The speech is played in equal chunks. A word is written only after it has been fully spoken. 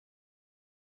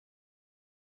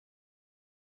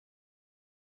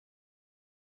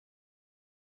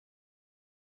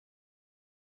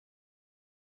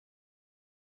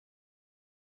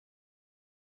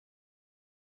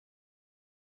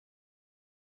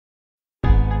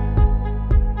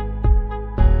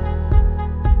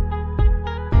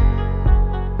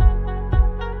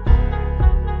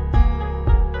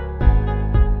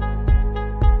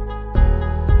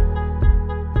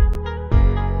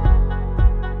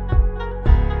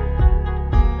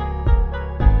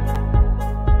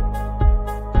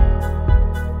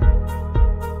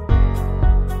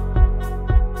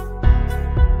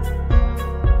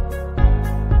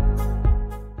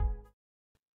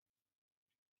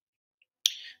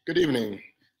Good evening.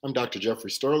 I'm Dr. Jeffrey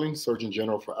Sterling, Surgeon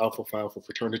General for Alpha Phi Alpha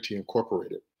Fraternity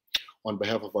Incorporated. On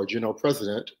behalf of our General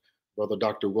President, Brother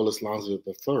Dr. Willis Lonzo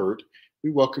III, we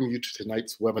welcome you to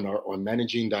tonight's webinar on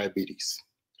managing diabetes.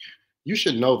 You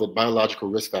should know that biological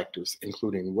risk factors,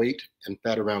 including weight and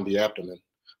fat around the abdomen,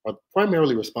 are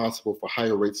primarily responsible for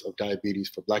higher rates of diabetes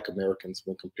for Black Americans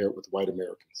when compared with white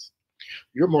Americans.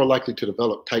 You're more likely to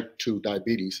develop type 2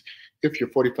 diabetes if you're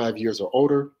 45 years or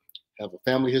older, have a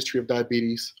family history of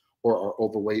diabetes, or are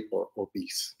overweight or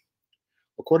obese.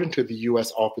 According to the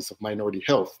U.S. Office of Minority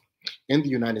Health, in the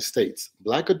United States,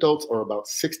 Black adults are about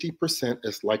 60%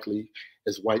 as likely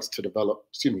as whites to develop,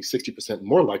 60%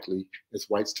 more likely as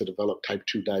whites to develop type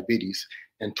 2 diabetes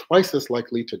and twice as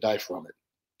likely to die from it.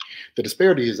 The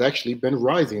disparity has actually been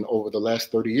rising over the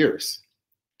last 30 years.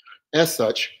 As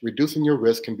such, reducing your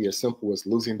risk can be as simple as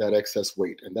losing that excess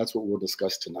weight, and that's what we'll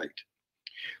discuss tonight.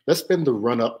 Let's spend the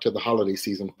run-up to the holiday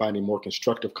season finding more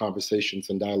constructive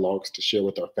conversations and dialogues to share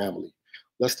with our family.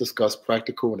 Let's discuss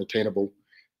practical and attainable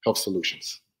health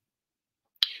solutions.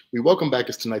 We welcome back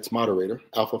as tonight's moderator,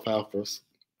 Alpha Phi Alpha's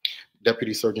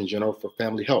Deputy Surgeon General for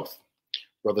Family Health.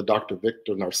 Brother Dr.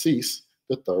 Victor Narcisse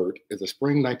III is a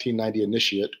spring 1990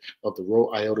 initiate of the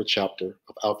Rho Iota chapter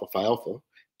of Alpha Phi Alpha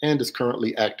and is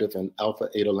currently active in Alpha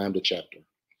Eta Lambda chapter.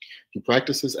 He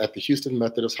practices at the Houston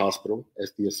Methodist Hospital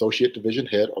as the Associate Division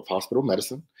Head of Hospital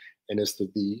Medicine and is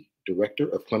the Director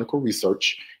of Clinical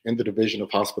Research in the Division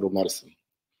of Hospital Medicine.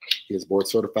 He is board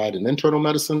certified in internal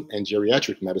medicine and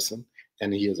geriatric medicine,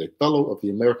 and he is a fellow of the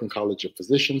American College of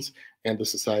Physicians and the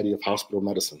Society of Hospital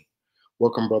Medicine.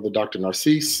 Welcome, Brother Dr.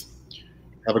 Narcisse.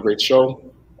 Have a great show.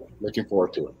 Looking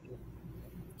forward to it.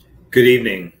 Good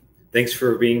evening. Thanks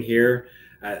for being here.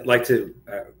 I'd like to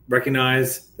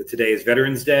recognize that today is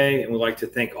Veterans Day, and we'd like to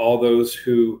thank all those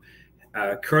who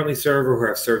currently serve or who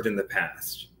have served in the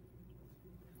past.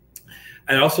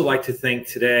 I'd also like to thank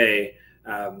today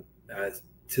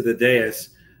to the dais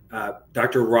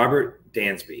Dr. Robert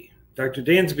Dansby. Dr.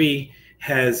 Dansby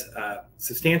has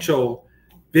substantial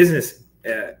business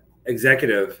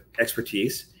executive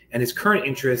expertise, and his current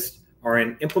interests are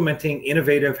in implementing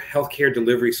innovative healthcare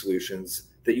delivery solutions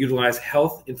that utilize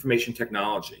health information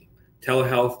technology,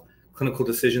 telehealth, clinical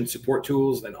decision support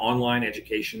tools, and online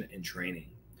education and training.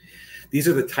 These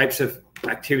are the types of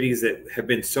activities that have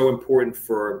been so important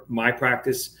for my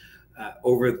practice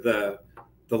over the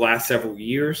last several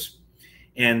years.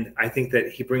 And I think that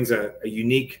he brings a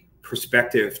unique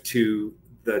perspective to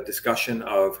the discussion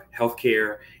of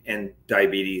healthcare and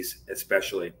diabetes,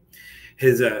 especially.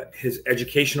 His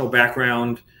educational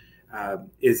background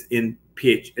is a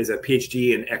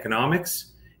PhD in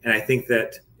economics, and I think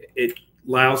that it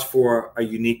allows for a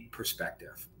unique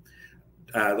perspective.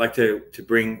 I'd like to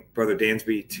bring Brother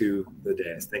Dansby to the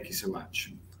dais. Thank you so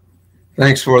much.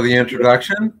 Thanks for the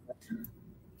introduction.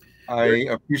 I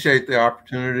appreciate the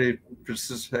opportunity to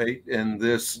participate in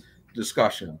this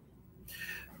discussion.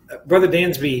 Brother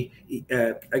Dansby,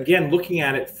 again, looking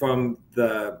at it from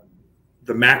the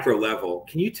macro level,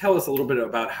 can you tell us a little bit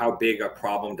about how big a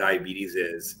problem diabetes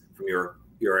is from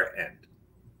your end?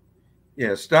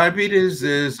 Yes, diabetes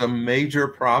is a major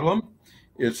problem.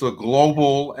 It's a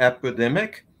global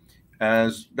epidemic.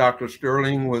 As Dr.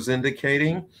 Sterling was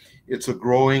indicating, it's a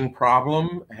growing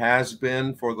problem, has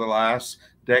been for the last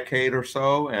decade or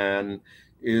so, and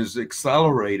is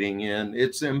accelerating in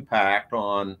its impact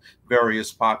on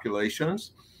various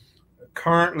populations.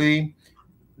 Currently,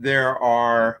 there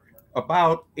are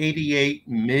about 88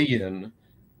 million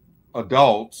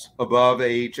adults above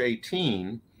age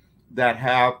 18 that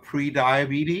have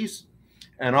prediabetes,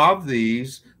 and of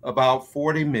these, about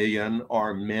 40 million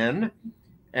are men,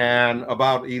 and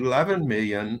about 11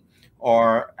 million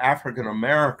are African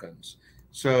Americans.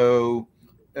 So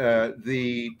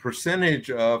the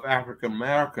percentage of African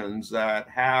Americans that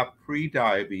have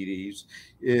prediabetes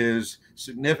is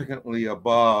significantly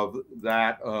above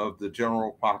that of the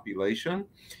general population.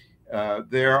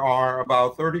 There are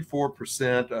about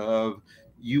 34% of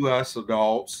U.S.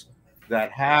 adults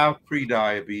that have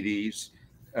prediabetes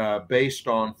based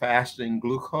on fasting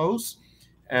glucose,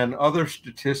 and other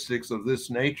statistics of this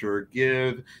nature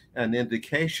give an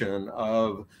indication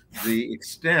of the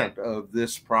extent of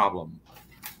this problem.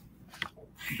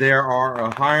 There are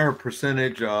a higher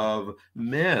percentage of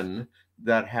men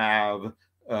that have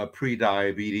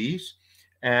prediabetes,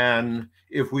 and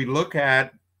if we look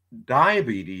at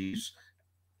diabetes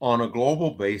on a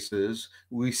global basis,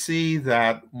 we see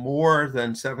that more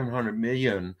than 700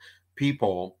 million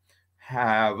people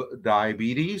have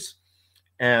diabetes.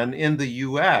 And in the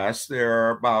US, there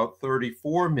are about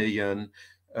 34 million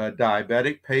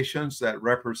diabetic patients that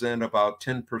represent about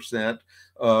 10%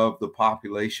 of the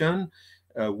population,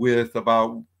 with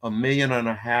about 1.5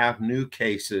 million new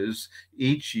cases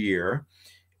each year.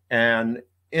 And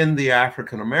in the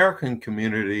African American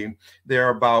community, there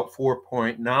are about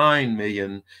 4.9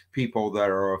 million people that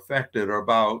are affected, or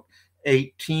about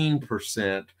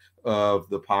 18% of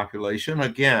the population,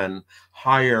 again,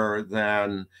 higher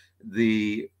than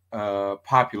the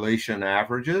population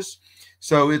averages.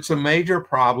 So it's a major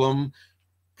problem.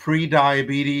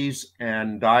 Prediabetes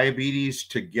and diabetes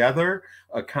together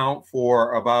account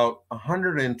for about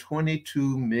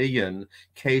 122 million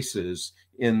cases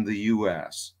in the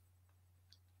US.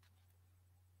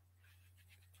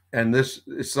 And this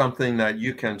is something that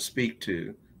you can speak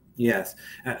to. Yes,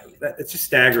 it's just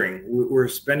staggering. We're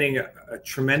spending a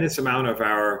tremendous amount of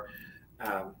our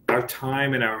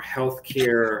time and our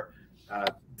healthcare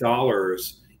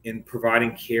dollars in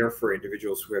providing care for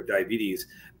individuals who have diabetes.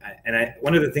 And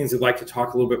one of the things I'd like to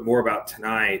talk a little bit more about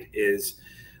tonight is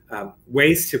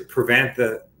ways to prevent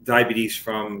the diabetes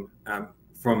from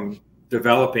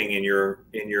developing in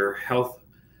your health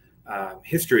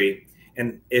history.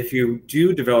 And if you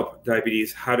do develop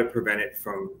diabetes, how to prevent it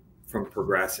from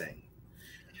progressing.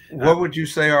 What would you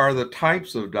say are the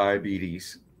types of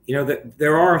diabetes? You know, that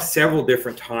there are several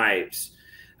different types.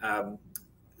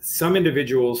 Some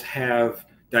individuals have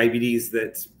diabetes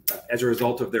that's as a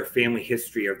result of their family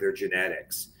history of their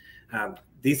genetics.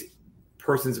 These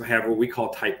persons have what we call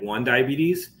type 1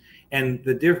 diabetes. And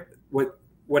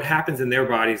what happens in their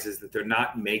bodies is that they're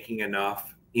not making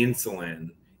enough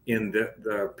insulin in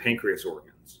the pancreas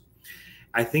organs.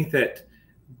 I think that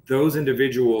those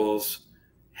individuals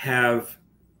have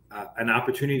an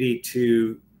opportunity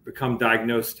to become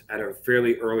diagnosed at a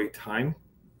fairly early time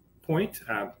point.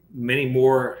 Many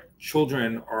more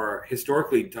children are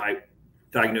historically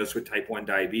diagnosed with type 1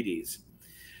 diabetes.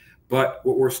 But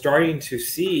what we're starting to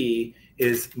see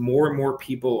is more and more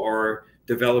people are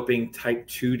developing type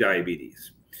 2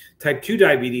 diabetes. Type 2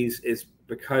 diabetes is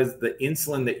because the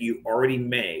insulin that you already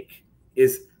make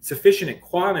is sufficient in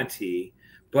quantity,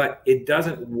 but it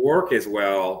doesn't work as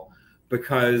well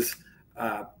because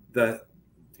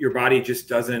your body just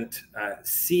doesn't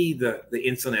see the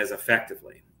insulin as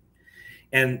effectively.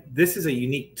 And this is a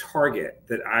unique target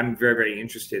that I'm very, very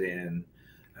interested in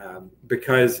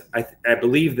because I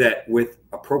believe that with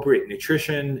appropriate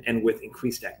nutrition and with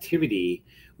increased activity,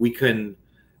 we can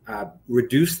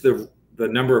reduce the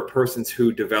number of persons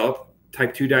who develop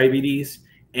type 2 diabetes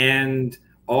and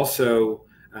also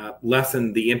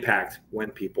lessen the impact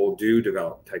when people do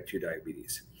develop type 2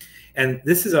 diabetes. And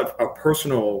this is a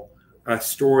personal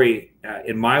story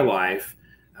in my life.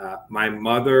 My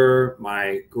mother,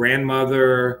 my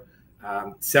grandmother,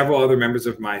 several other members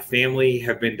of my family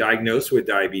have been diagnosed with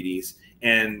diabetes.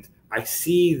 And I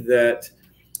see that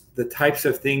the types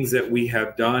of things that we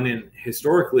have done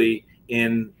historically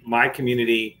in my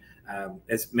community,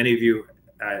 as many of you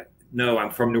know,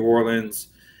 I'm from New Orleans.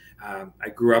 I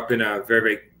grew up in a very,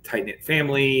 very tight-knit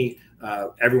family.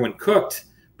 Everyone cooked,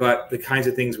 but the kinds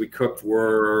of things we cooked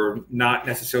were not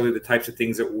necessarily the types of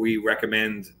things that we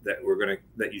recommend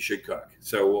that you should cook.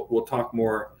 So we'll talk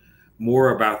more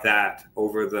about that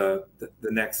over the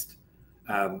next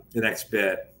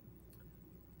bit.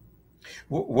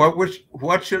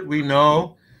 What should we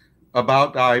know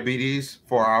about diabetes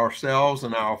for ourselves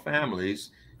and our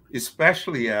families,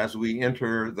 especially as we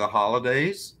enter the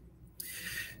holidays?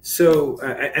 So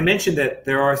I mentioned that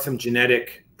there are some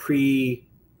genetic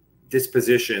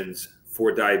predispositions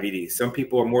for diabetes. Some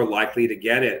people are more likely to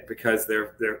get it because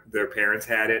their parents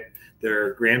had it,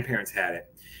 their grandparents had it.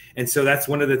 And so that's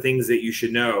one of the things that you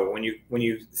should know when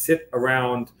you sit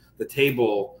around the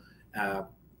table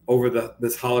over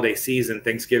this holiday season,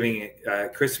 Thanksgiving,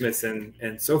 Christmas,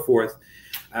 and so forth.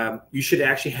 You should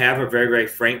actually have a very, very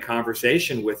frank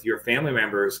conversation with your family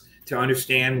members to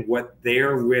understand what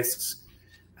their risks,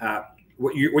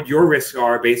 what your risks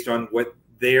are based on what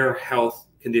their health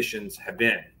conditions have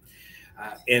been.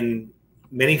 In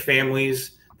many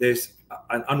families, there's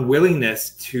an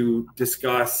unwillingness to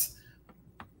discuss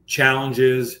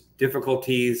challenges,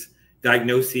 difficulties,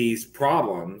 diagnoses,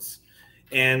 problems,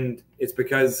 and it's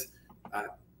because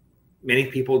many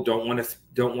people don't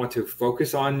want to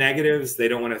focus on negatives. They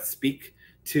don't want to speak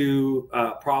to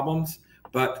problems.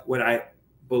 But what I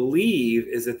believe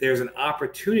is that there's an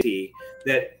opportunity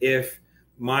that if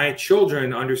my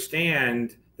children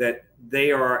understand that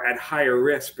they are at higher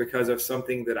risk because of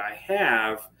something that I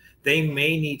have, they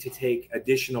may need to take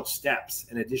additional steps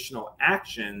and additional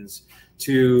actions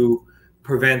to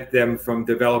prevent them from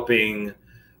developing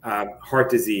heart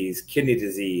disease, kidney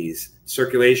disease,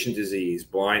 circulation disease,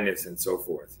 blindness, and so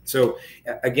forth. So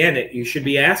again, you should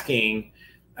be asking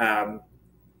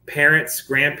parents,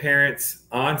 grandparents,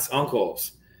 aunts,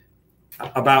 uncles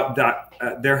about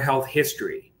their health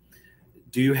history.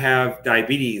 Do you have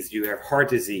diabetes? Do you have heart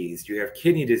disease? Do you have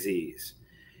kidney disease?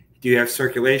 Do you have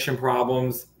circulation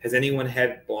problems? Has anyone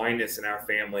had blindness in our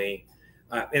family?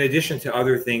 In addition to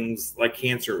other things like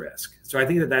cancer risk. So I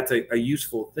think that that's a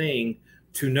useful thing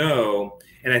to know.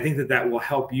 And I think that that will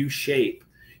help you shape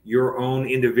your own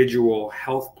individual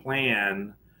health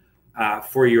plan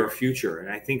for your future. And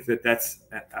I think that that's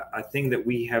a thing that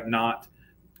we have not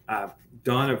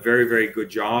done a very, very good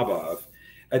job of.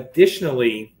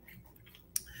 Additionally,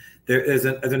 there's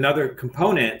another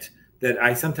component that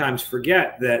I sometimes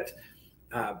forget, that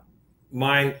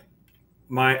my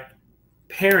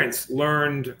parents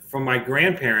learned from my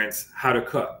grandparents how to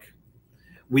cook.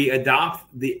 We adopt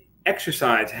the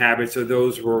exercise habits of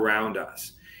those who are around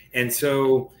us. And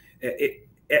so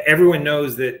everyone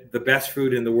knows that the best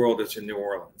food in the world is in New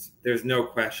Orleans. There's no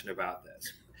question about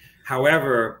this.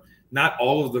 However, not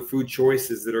all of the food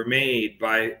choices that are made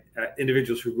by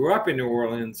individuals who grew up in New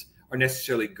Orleans are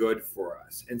necessarily good for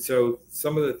us. And so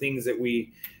some of the things that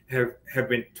we have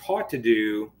been taught to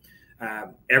do,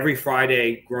 every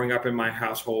Friday growing up in my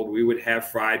household, we would have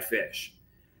fried fish.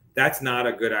 That's not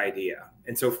a good idea.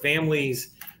 And so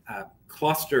families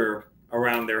cluster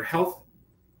around their health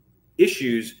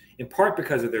issues, in part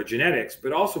because of their genetics,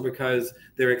 but also because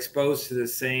they're exposed to the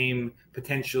same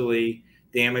potentially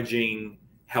damaging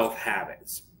health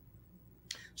habits.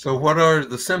 So what are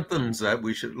the symptoms that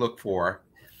we should look for?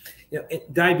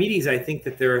 Diabetes, I think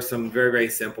that there are some very, very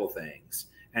simple things.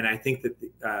 And I think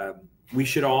that we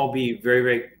should all be very,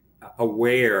 very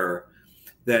aware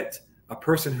that a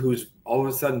person who's all of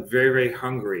a sudden very, very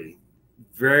hungry,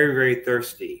 very, very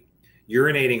thirsty,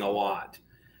 urinating a lot,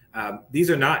 these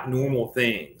are not normal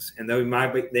things. And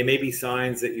they may be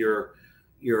signs that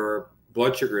your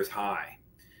blood sugar is high.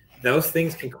 Those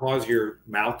things can cause your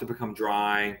mouth to become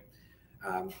dry,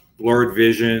 blurred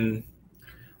vision.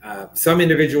 Some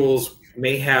individuals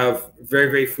may have very,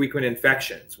 very frequent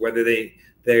infections, whether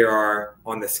they are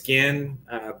on the skin.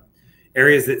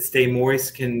 Areas that stay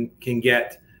moist can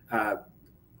get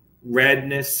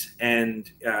redness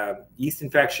and yeast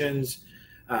infections.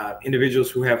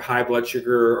 Individuals who have high blood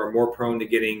sugar are more prone to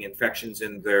getting infections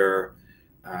in their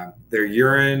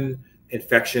urine,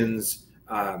 infections,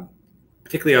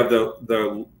 particularly of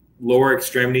the lower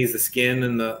extremities, the skin,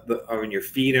 and on your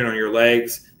feet and on your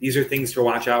legs. These are things to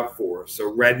watch out for.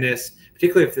 So redness,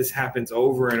 particularly if this happens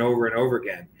over and over and over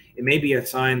again, it may be a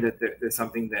sign that there's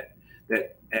something that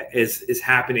is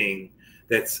happening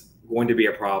that's going to be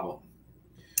a problem.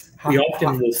 We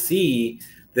often will see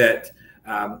that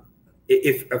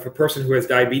if a person who has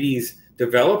diabetes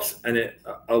develops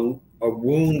a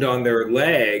wound on their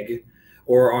leg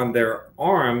or on their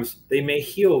arms, they may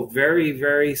heal very,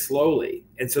 very slowly.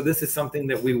 And so this is something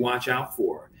that we watch out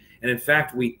for. And in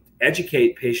fact, we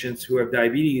educate patients who have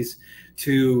diabetes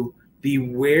to be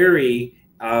wary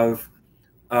of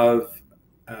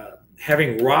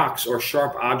having rocks or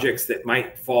sharp objects that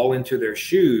might fall into their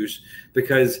shoes,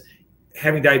 because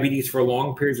having diabetes for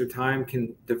long periods of time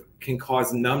can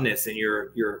cause numbness in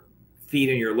your feet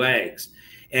and your legs.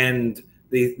 And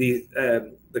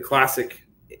the classic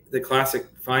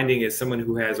finding is someone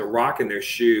who has a rock in their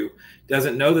shoe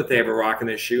doesn't know that they have a rock in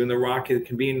their shoe, and the rock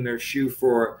can be in their shoe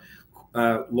for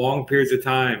long periods of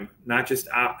time, not just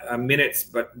minutes,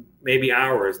 but maybe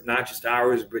hours, not just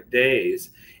hours, but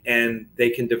days. And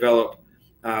they can develop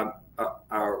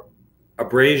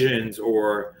abrasions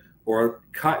or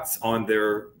cuts on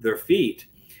their feet.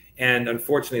 And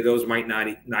unfortunately, those might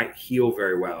not heal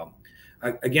very well.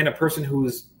 Again, a person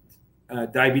whose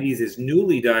diabetes is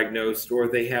newly diagnosed, or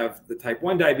they have the type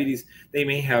 1 diabetes, they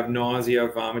may have nausea,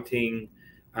 vomiting,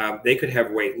 they could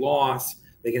have weight loss,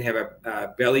 they can have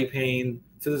a belly pain.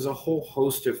 So there's a whole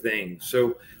host of things.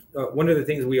 So one of the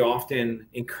things we often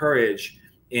encourage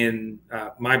in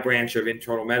my branch of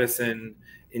internal medicine,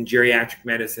 in geriatric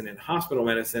medicine and hospital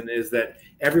medicine, is that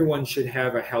everyone should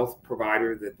have a health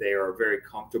provider that they are very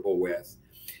comfortable with.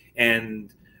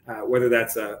 And whether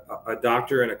that's a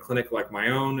doctor in a clinic like my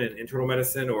own in internal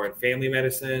medicine, or in family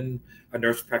medicine, a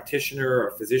nurse practitioner or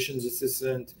a physician's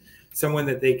assistant, someone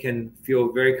that they can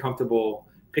feel very comfortable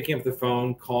picking up the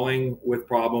phone, calling with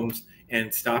problems,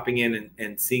 and stopping in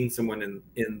and seeing someone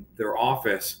in their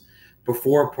office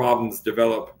before problems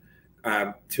develop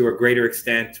to a greater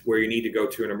extent where you need to go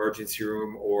to an emergency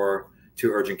room or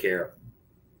to urgent care.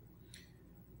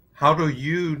 How do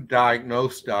you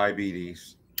diagnose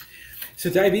diabetes? So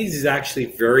diabetes is actually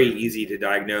very easy to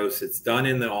diagnose. It's done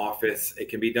in the office. It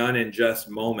can be done in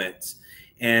just moments.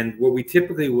 And what we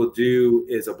typically will do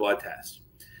is a blood test.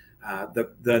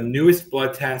 The newest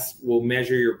blood test will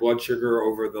measure your blood sugar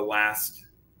over the last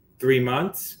 3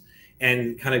 months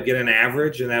and kind of get an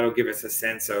average, and that'll give us a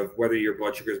sense of whether your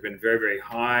blood sugar has been very, very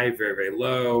high, very, very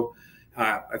low,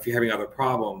 if you're having other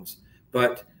problems.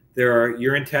 But there are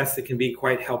urine tests that can be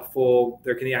quite helpful.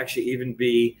 There can actually even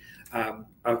be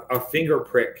a finger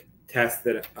prick test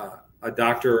that a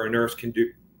doctor or a nurse can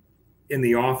do in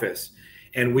the office.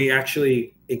 And we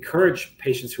actually encourage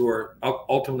patients who are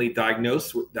ultimately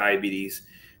diagnosed with diabetes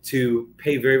to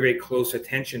pay very, very close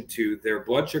attention to their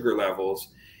blood sugar levels.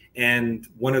 And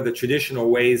one of the traditional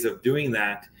ways of doing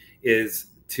that is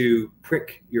to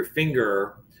prick your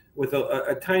finger with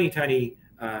a tiny, tiny,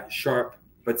 sharp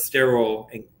but sterile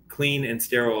and clean and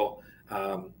sterile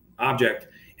object,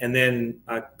 and then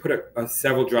put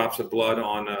several drops of blood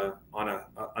on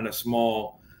a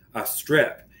small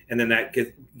strip, and then that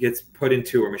gets put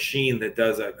into a machine that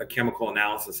does a chemical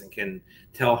analysis and can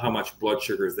tell how much blood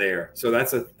sugar is there. So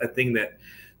that's a thing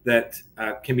that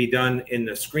can be done in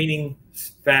the screening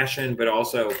fashion, but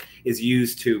also is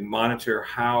used to monitor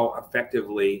how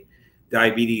effectively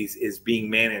diabetes is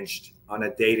being managed on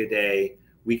a day-to-day,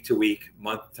 week-to-week,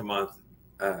 month-to-month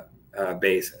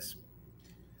basis.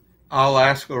 I'll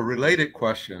ask a related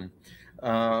question.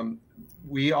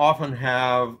 We often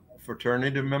have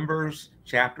fraternity members,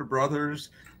 chapter brothers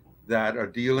that are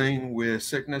dealing with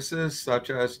sicknesses such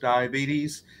as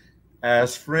diabetes.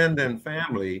 As friend and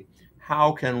family,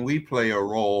 how can we play a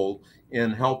role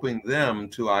in helping them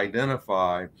to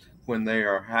identify when they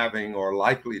are having or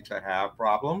likely to have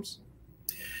problems?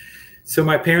 So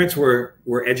my parents were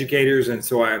educators, and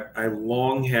so I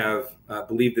long have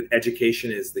believed that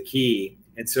education is the key.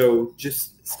 And so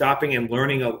just stopping and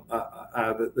learning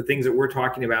the things that we're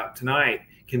talking about tonight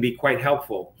can be quite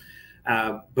helpful.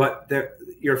 But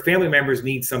your family members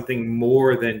need something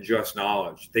more than just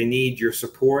knowledge. They need your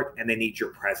support and they need your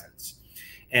presence.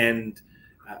 And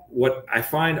what I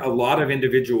find a lot of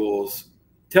individuals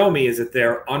tell me is that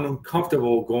they're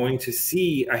uncomfortable going to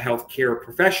see a healthcare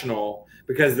professional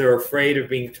because they're afraid of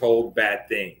being told bad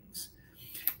things.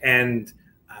 And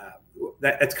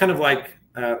that's kind of like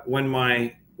when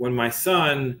my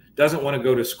son doesn't want to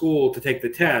go to school to take the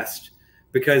test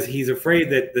because he's afraid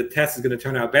that the test is going to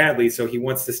turn out badly, so he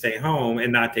wants to stay home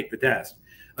and not take the test.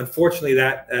 Unfortunately,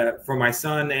 that for my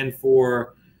son and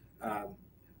for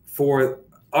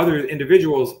other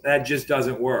individuals, that just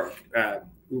doesn't work.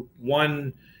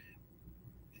 One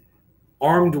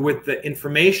armed with the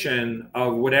information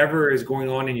of whatever is going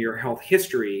on in your health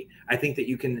history, I think that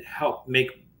you can help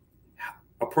make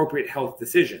appropriate health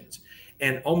decisions.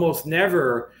 And almost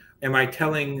never am I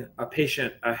telling a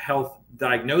patient a health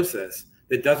diagnosis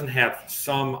that doesn't have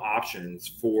some options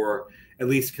for at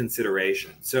least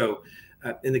consideration. So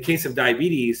in the case of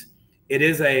diabetes, it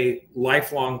is a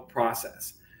lifelong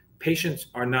process. Patients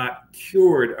are not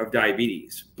cured of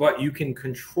diabetes, but you can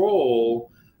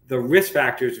control the risk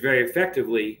factors very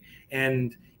effectively.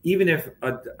 And even if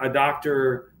a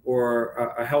doctor or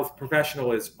a health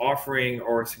professional is offering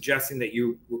or suggesting that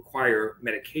you require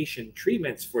medication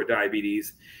treatments for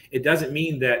diabetes, it doesn't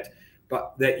mean that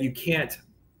you can't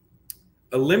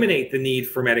eliminate the need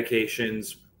for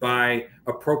medications by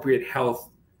appropriate health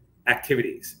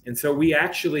activities. And so we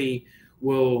actually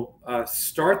will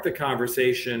start the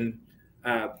conversation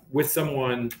with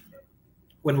someone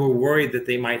when we're worried that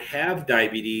they might have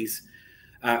diabetes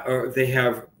or they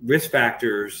have risk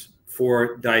factors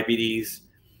for diabetes.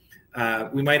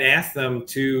 We might ask them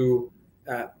to,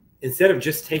 instead of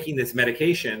just taking this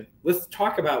medication, let's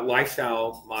talk about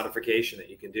lifestyle modification that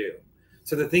you can do.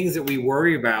 So the things that we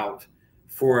worry about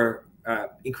for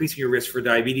increasing your risk for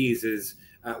diabetes is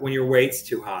when your weight's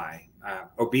too high.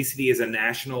 Obesity is a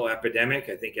national epidemic.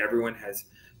 I think everyone has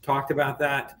talked about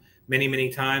that many, many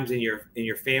times in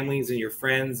your families and your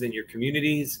friends and your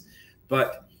communities.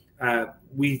 But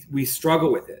we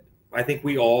struggle with it. I think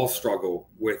we all struggle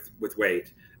with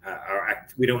weight.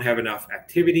 We don't have enough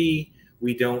activity.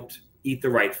 We don't eat the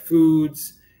right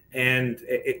foods, and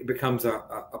it becomes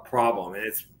a problem. And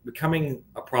it's becoming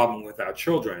a problem with our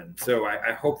children. So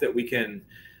I hope that we can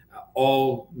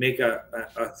all make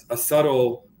a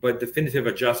subtle but definitive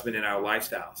adjustment in our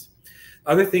lifestyles.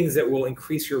 Other things that will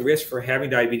increase your risk for having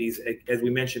diabetes, as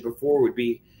we mentioned before, would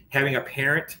be having a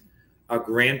parent, a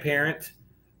grandparent,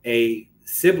 a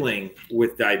sibling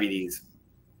with diabetes.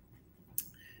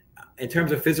 In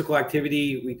terms of physical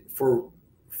activity, for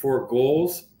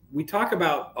goals, we talk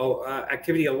about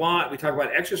activity a lot. We talk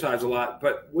about exercise a lot,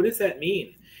 but what does that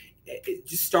mean? It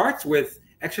just starts with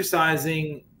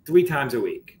exercising 3 times a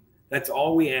week. That's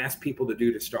all we ask people to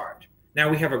do to start. Now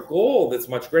we have a goal that's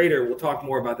much greater. We'll talk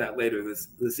more about that later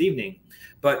this evening.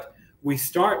 But we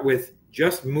start with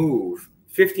just move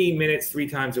 15 minutes 3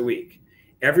 times a week.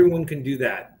 Everyone can do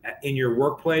that in your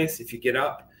workplace. If you get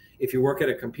up, if you work at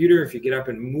a computer, if you get up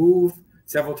and move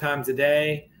several times a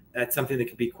day, that's something that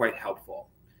can be quite helpful.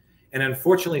 And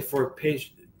unfortunately for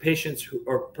patients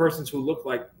or persons who look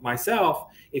like myself,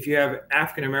 if you have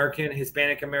African American,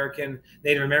 Hispanic American,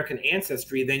 Native American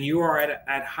ancestry, then you are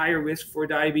at higher risk for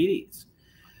diabetes.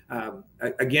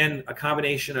 Again, a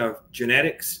combination of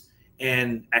genetics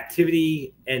and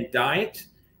activity and diet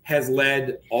has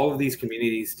led all of these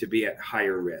communities to be at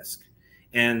higher risk.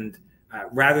 And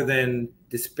rather than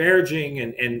disparaging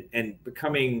and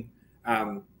becoming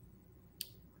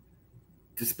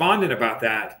despondent about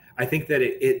that, I think that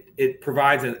it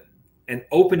provides an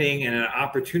opening and an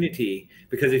opportunity,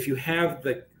 because if you have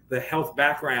the health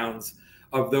backgrounds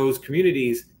of those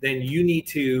communities, then you need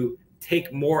to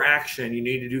take more action. You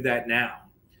need to do that now.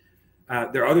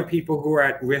 There are other people who are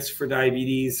at risk for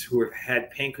diabetes who have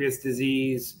had pancreas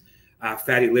disease,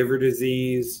 fatty liver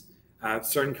disease,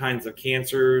 certain kinds of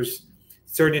cancers,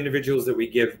 certain individuals that we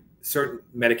give certain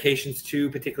medications to,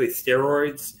 particularly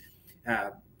steroids.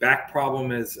 Back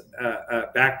problem is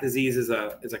back disease is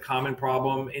a common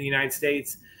problem in the United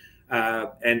States,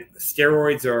 and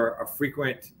steroids are a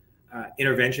frequent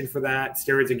intervention for that.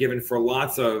 Steroids are given for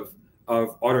lots of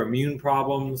autoimmune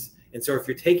problems, and so if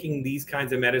you're taking these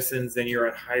kinds of medicines, then you're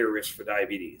at higher risk for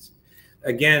diabetes.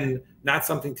 Again, not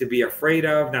something to be afraid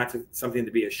of, something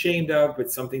to be ashamed of, but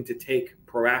something to take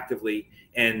proactively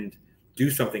and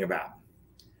do something about.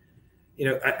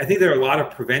 You know, I think there are a lot of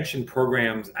prevention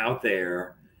programs out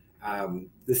there.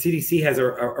 The CDC has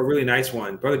a really nice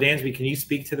one. Brother Dansby, can you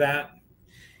speak to that?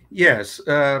 Yes.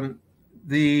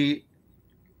 The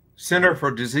Center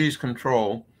for Disease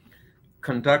Control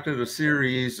conducted a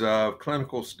series of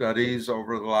clinical studies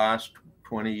over the last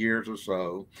 20 years or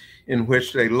so, in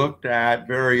which they looked at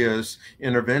various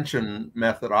intervention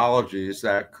methodologies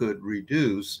that could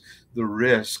reduce the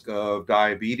risk of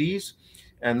diabetes.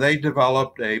 And they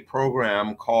developed a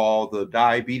program called the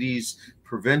Diabetes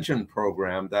Prevention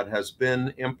Program that has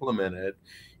been implemented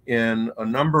in a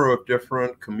number of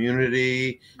different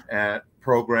community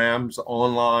programs.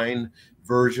 Online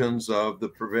versions of the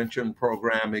prevention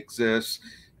program exist,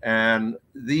 and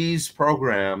these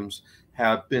programs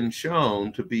have been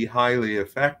shown to be highly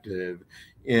effective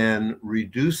in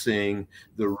reducing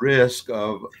the risk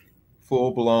of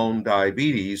full-blown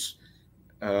diabetes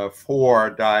for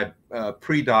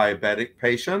pre-diabetic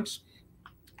patients.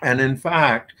 And in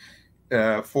fact,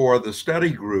 for the study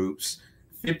groups,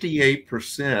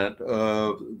 58%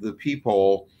 of the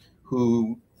people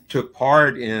who took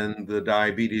part in the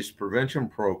diabetes prevention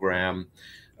program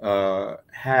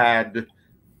had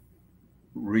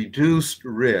reduced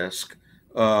risk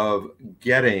of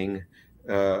getting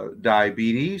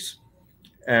diabetes.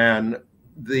 And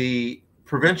the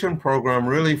prevention program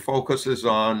really focuses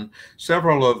on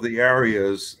several of the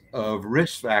areas of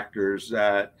risk factors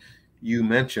that you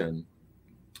mentioned,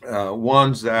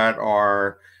 ones that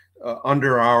are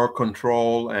under our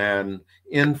control and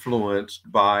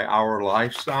influenced by our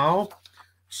lifestyle.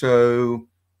 So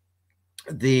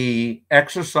the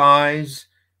exercise,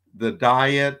 the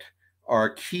diet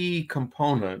are key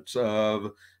components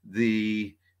of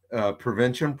the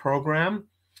prevention program.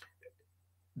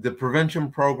 The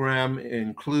prevention program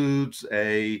includes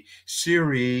a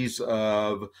series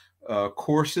of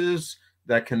courses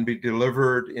that can be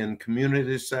delivered in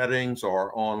community settings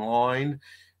or online.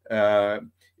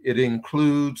 It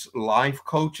includes life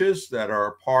coaches that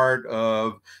are part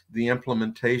of the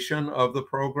implementation of the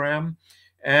program,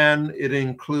 and it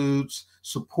includes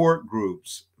support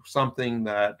groups, something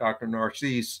that Dr.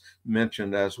 Narcisse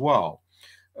mentioned as well.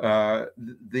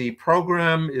 The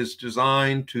program is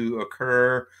designed to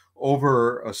occur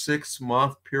over a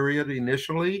 6-month period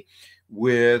initially,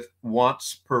 with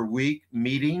once per week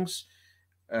meetings.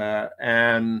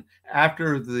 And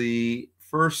after the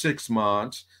first 6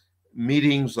 months,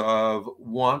 meetings of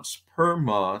once per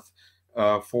month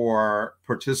for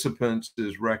participants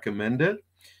is recommended.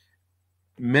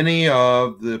 Many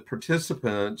of the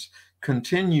participants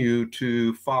continue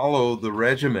to follow the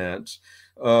regimens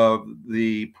of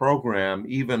the program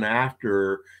even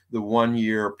after the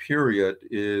 1-year period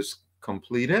is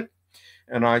completed.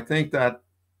 And I think that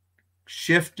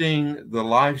shifting the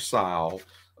lifestyle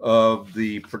of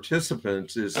the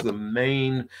participants is the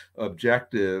main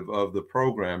objective of the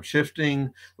program,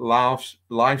 shifting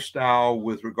lifestyle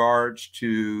with regards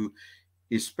to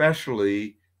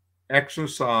especially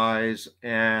exercise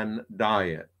and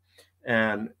diet.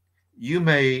 And you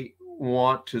may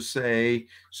want to say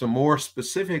some more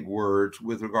specific words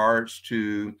with regards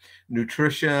to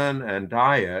nutrition and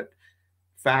diet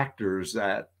factors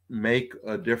that make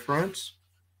a difference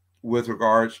with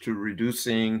regards to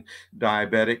reducing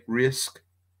diabetic risk,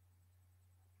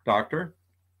 Doctor?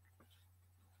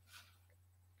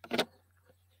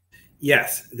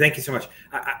 Yes, thank you so much.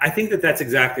 I think that that's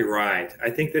exactly right. I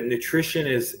think that nutrition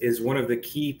is one of the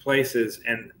key places,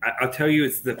 and I'll tell you,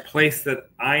 it's the place that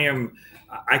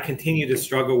I continue to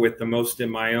struggle with the most in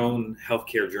my own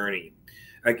healthcare journey.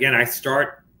 Again, I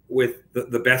start with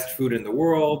the best food in the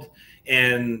world,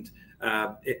 and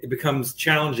it becomes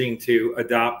challenging to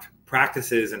adopt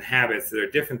practices and habits that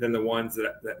are different than the ones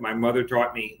that my mother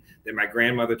taught me, that my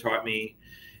grandmother taught me,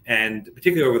 and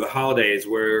particularly over the holidays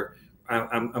where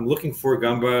I'm looking for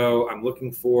gumbo. I'm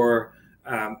looking for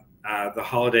the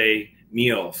holiday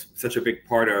meals, such a big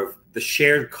part of the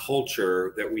shared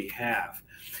culture that we have.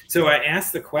 So I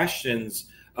asked the questions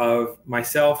of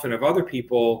myself and of other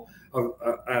people of,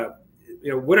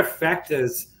 what effect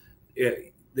does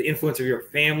the influence of your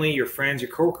family, your friends,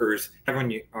 your coworkers have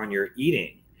on your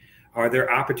eating? Are there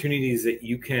opportunities that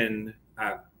you can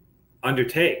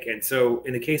undertake? And so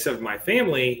in the case of my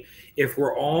family, if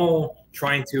we're all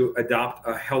trying to adopt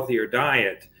a healthier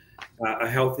diet, a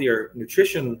healthier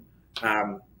nutrition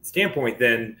standpoint,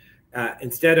 then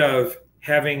instead of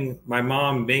having my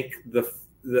mom make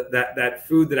that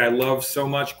food that I love so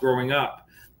much growing up,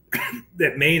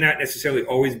 that may not necessarily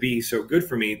always be so good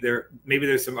for me, maybe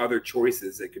there's some other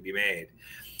choices that could be made.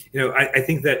 I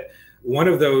think that one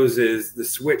of those is the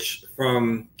switch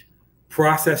from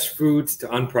processed foods to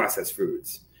unprocessed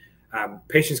foods.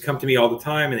 Patients come to me all the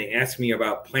time and they ask me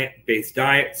about plant-based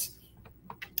diets.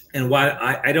 And while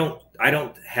I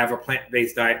don't have a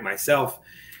plant-based diet myself,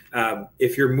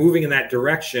 if you're moving in that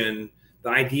direction, the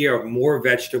idea of more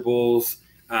vegetables,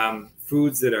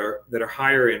 foods that are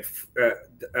higher in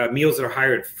meals that are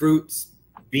higher in fruits,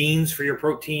 beans for your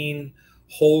protein,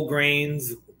 whole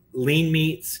grains, lean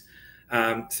meats,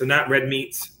 so not red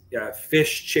meats,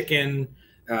 fish, chicken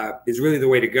is really the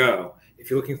way to go. If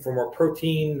you're looking for more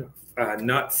protein,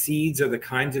 nuts, seeds are the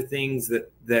kinds of things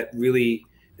that really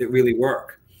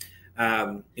work.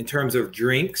 In terms of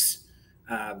drinks,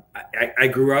 I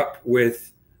grew up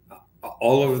with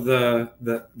all of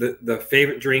the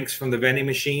favorite drinks from the vending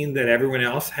machine that everyone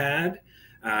else had.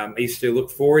 I used to look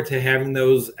forward to having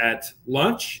those at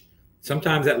lunch,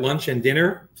 sometimes at lunch and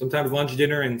dinner, sometimes lunch,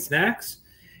 dinner, and snacks.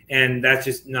 And that's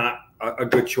just not a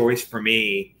good choice for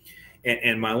me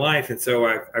in my life. And so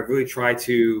I've really tried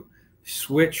to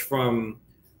switch from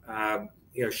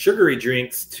sugary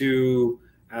drinks to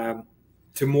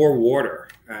more water.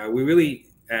 We really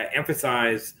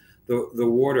emphasize the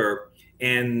water,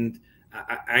 and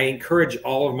I encourage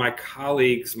all of my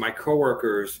colleagues, my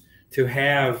coworkers, to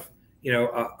have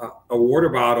a water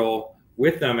bottle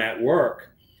with them at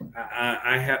work.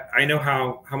 I know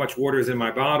how much water is in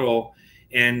my bottle,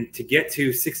 and to get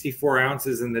to 64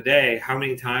 ounces in the day, how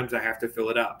many times I have to fill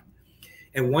it up.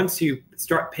 And once you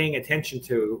start paying attention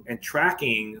to and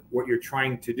tracking what you're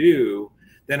trying to do,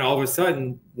 then all of a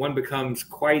sudden one becomes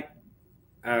quite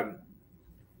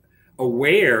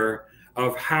aware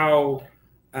of how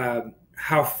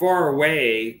far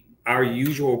away our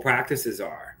usual practices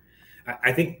are.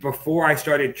 I think before I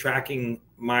started tracking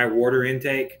my water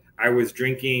intake, I was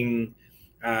drinking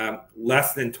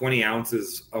less than 20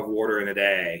 ounces of water in a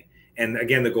day. And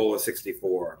again, the goal is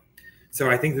 64. So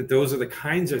I think that those are the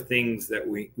kinds of things that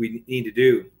we need to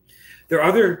do. There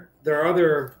are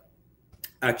other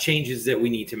changes that we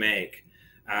need to make.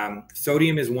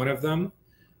 Sodium is one of them.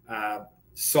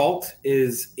 Salt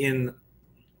is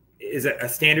a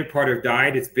standard part of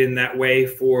diet. It's been that way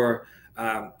for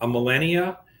a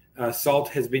millennia. Salt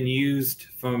has been used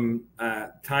from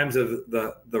times of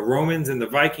the Romans and the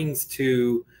Vikings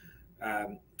to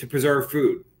preserve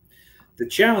food. The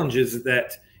challenge is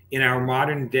that in our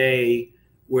modern day,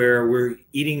 where we're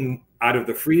eating out of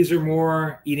the freezer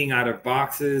more, eating out of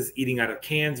boxes, eating out of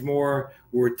cans more,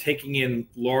 we're taking in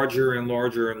larger and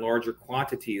larger and larger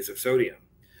quantities of sodium.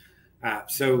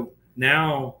 So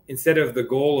now, instead of the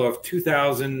goal of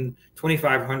 2,000,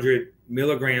 2,500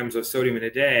 milligrams of sodium in a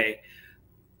day,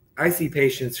 I see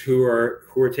patients who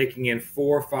are taking in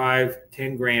 4, 5,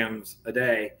 10 grams a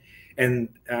day, and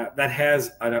that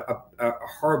has a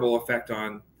horrible effect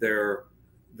on their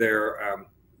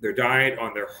diet,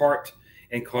 on their heart,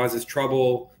 and causes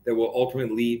trouble that will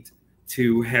ultimately lead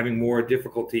to having more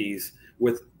difficulties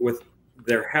with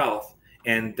their health.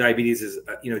 And diabetes is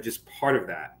just part of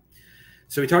that.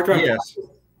 So we talked about yes.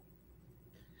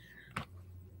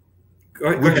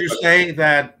 Would you say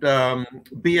that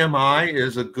BMI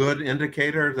is a good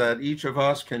indicator that each of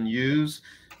us can use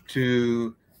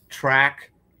to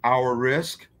track our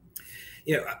risk?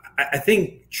 You know, I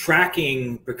think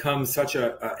tracking becomes such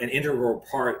an integral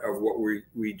part of what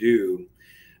we do.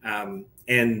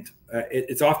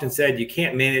 It's often said you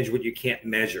can't manage what you can't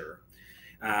measure.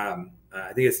 I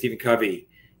think it's Stephen Covey.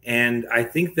 And I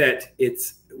think that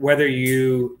it's whether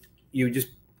you just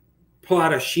pull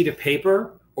out a sheet of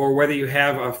paper or whether you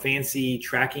have a fancy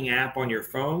tracking app on your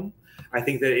phone, I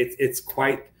think that it's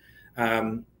quite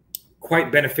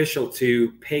beneficial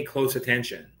to pay close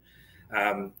attention.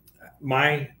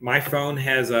 My phone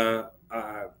has an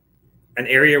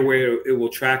area where it will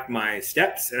track my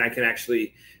steps, and I can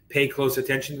actually pay close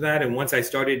attention to that. And once I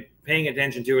started paying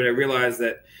attention to it, I realized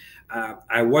that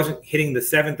I wasn't hitting the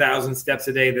 7,000 steps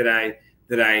a day that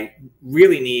I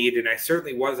really need, and I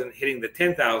certainly wasn't hitting the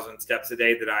 10,000 steps a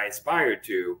day that I aspired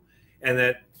to, and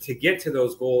that to get to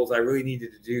those goals, I really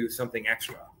needed to do something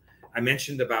extra. I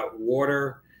mentioned about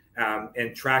water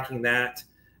and tracking that.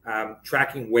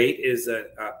 Tracking weight is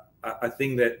a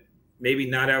thing that maybe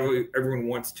not everyone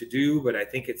wants to do, but I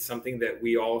think it's something that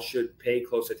we all should pay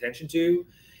close attention to.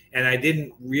 And I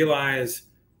didn't realize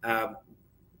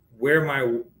where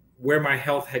my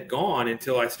health had gone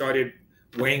until I started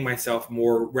weighing myself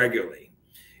more regularly.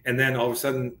 And then all of a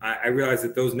sudden I realized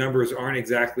that those numbers aren't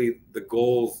exactly the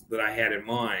goals that I had in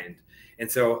mind.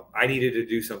 And so I needed to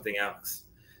do something else.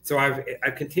 So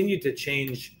I've continued to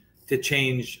change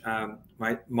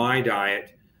my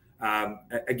diet.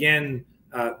 Again,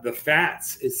 the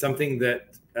fats is something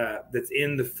that's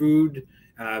in the food.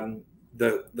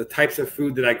 The types of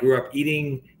food that I grew up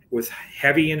eating was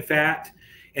heavy in fat.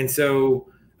 And so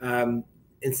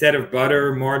instead of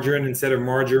butter, margarine,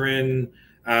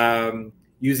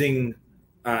 using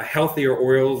healthier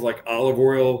oils like olive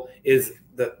oil is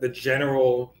the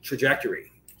general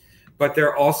trajectory. But there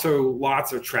are also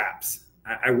lots of traps.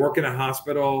 I work in a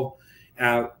hospital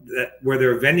where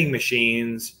there are vending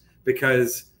machines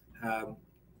because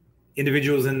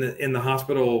individuals in the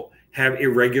hospital have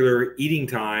irregular eating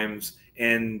times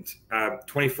and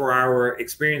 24-hour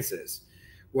experiences.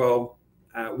 Well,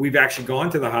 we've actually gone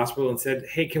to the hospital and said,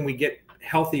 hey, can we get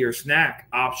healthier snack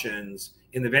options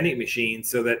in the vending machine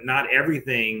so that not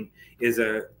everything is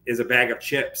a bag of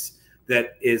chips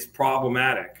that is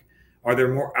problematic? Are there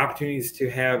more opportunities to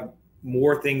have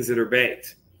more things that are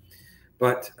baked?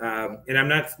 But and I'm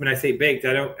not, when I say baked,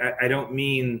 I don't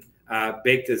mean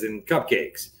baked as in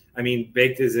cupcakes. I mean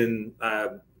baked as in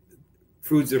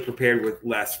foods that are prepared with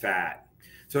less fat.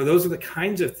 So those are the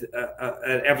kinds of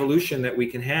evolution that we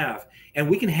can have. And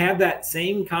we can have that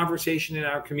same conversation in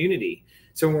our community.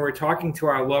 So when we're talking to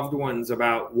our loved ones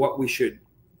about what we should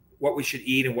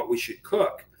eat and what we should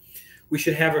cook, we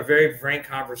should have a very frank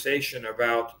conversation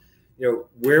about,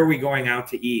 where are we going out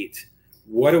to eat?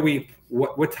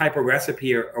 What type of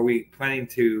recipe are we planning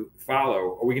to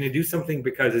follow? Are we going to do something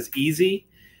because it's easy?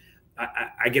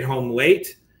 I get home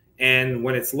late, and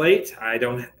when it's late, I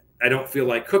don't feel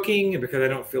like cooking, and because I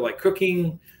don't feel like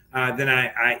cooking, then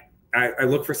I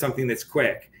look for something that's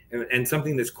quick, and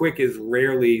something that's quick is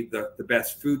rarely the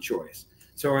best food choice.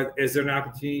 So is there an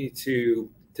opportunity to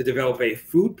develop a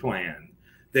food plan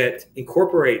that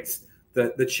incorporates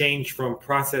the change from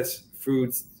processed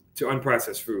foods to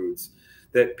unprocessed foods,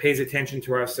 that pays attention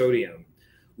to our sodium,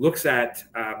 looks at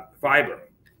fiber.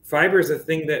 Fiber is a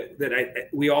thing that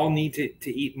we all need to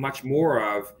eat much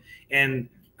more of, and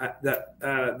the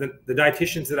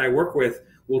dietitians that I work with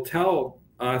will tell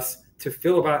us to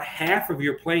fill about half of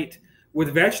your plate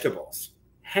with vegetables,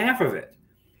 half of it.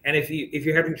 And if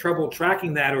you're having trouble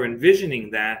tracking that or envisioning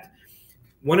that,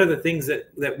 one of the things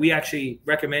that we actually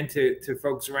recommend to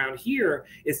folks around here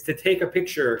is to take a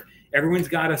picture. Everyone's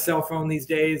got a cell phone these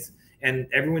days, and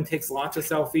everyone takes lots of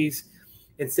selfies.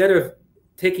 Instead of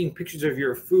taking pictures of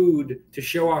your food to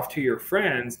show off to your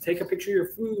friends, take a picture of your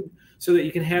food so that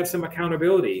you can have some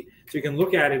accountability. So you can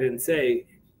look at it and say,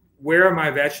 where are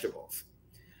my vegetables?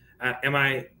 Am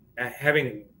I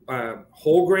having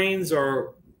whole grains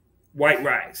or white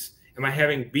rice? Am I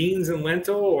having beans and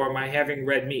lentil, or am I having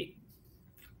red meat?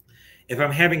 If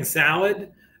I'm having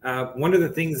salad, one of the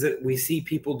things that we see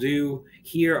people do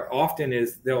here often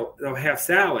is they'll have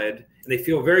salad and they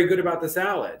feel very good about the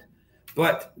salad.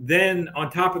 But then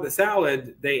on top of the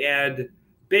salad, they add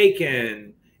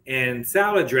bacon and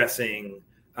salad dressing,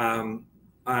 a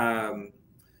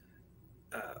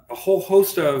whole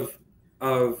host of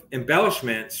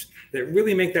embellishments that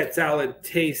really make that salad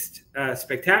taste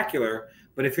spectacular.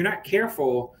 But if you're not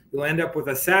careful, you'll end up with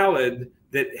a salad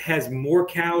that has more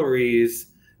calories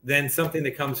than something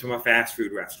that comes from a fast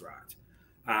food restaurant.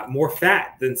 more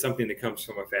fat than something that comes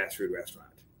from a fast food restaurant.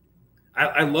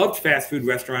 I loved fast food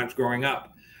restaurants growing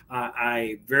up.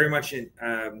 I very much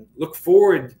look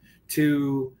forward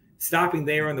to stopping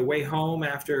there on the way home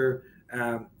after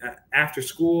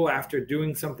school, after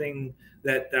doing something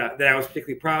that I was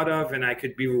particularly proud of, and I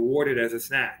could be rewarded as a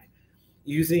snack.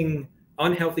 Using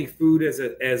unhealthy food as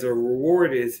a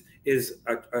reward is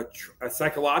a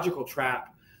psychological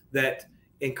trap that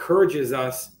encourages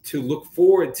us to look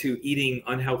forward to eating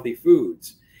unhealthy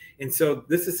foods. And so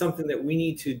this is something that we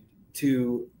need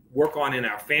to work on in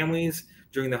our families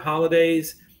during the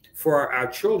holidays, for our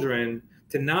children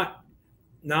to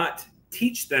not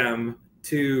teach them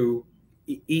to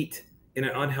eat in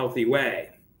an unhealthy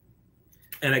way.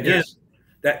 And again, yes,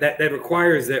 that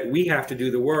requires that we have to do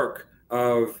the work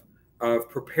of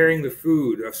preparing the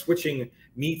food, of switching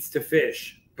meats to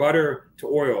fish, butter to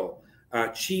oil,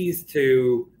 cheese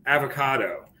to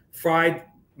avocado, fried.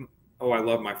 Oh, I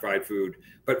love my fried food,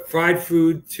 but fried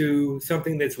food to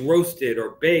something that's roasted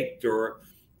or baked or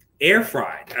air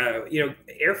fried.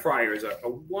 Air fryer is a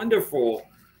wonderful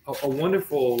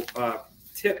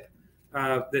tip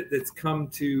that's come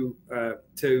to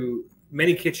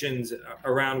many kitchens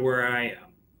around where I am.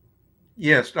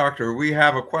 Yes, doctor, we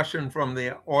have a question from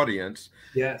the audience.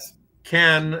 Yes.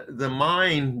 Can the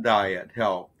MIND diet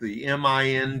help? The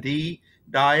MIND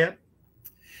diet?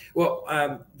 Well,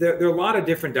 there are a lot of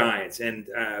different diets, and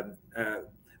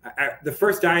the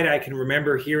first diet I can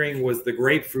remember hearing was the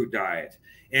grapefruit diet,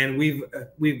 and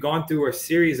we've gone through a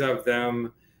series of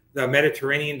them, the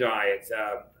Mediterranean diets.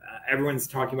 Everyone's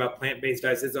talking about plant-based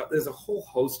diets. There's a whole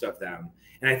host of them,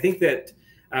 and I think that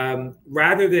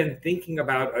rather than thinking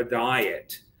about a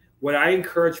diet, what I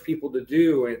encourage people to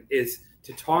do is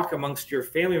to talk amongst your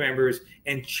family members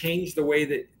and change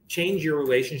your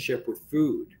relationship with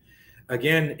food.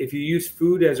 Again, if you use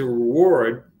food as a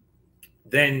reward,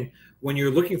 then when you're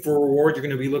looking for a reward, you're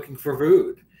going to be looking for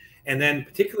food. And then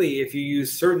particularly if you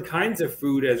use certain kinds of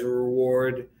food as a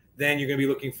reward, then you're going to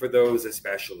be looking for those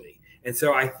especially. And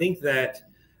so I think that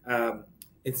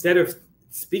instead of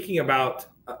speaking about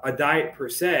a diet per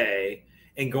se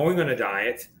and going on a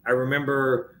diet, I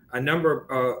remember a number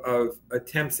of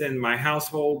attempts in my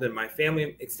household and my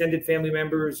family, extended family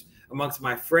members, amongst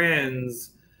my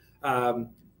friends.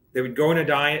 They would go on a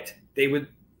diet. They would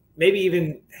maybe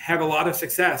even have a lot of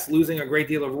success, losing a great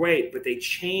deal of weight, but they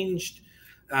changed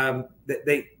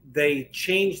they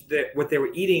changed what they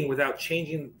were eating without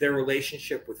changing their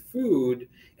relationship with food.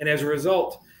 And as a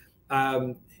result,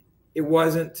 it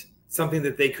wasn't something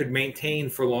that they could maintain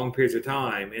for long periods of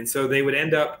time. And so they would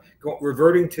end up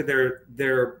reverting to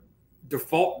their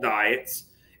default diets.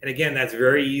 And again, that's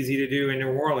very easy to do in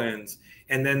New Orleans.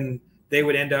 And then they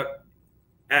would end up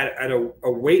at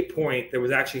a weight point that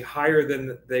was actually higher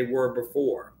than they were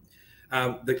before.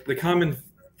 The common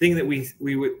thing that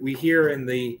we hear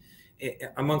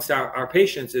amongst our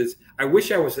patients is, I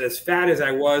wish I was as fat as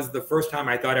I was the first time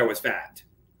I thought I was fat.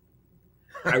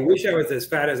 I wish I was as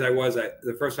fat as I was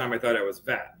the first time I thought I was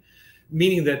fat.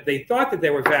 Meaning that they thought that they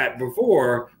were fat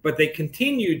before, but they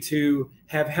continued to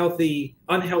have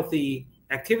unhealthy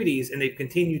activities, and they've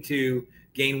continued to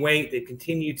gain weight. They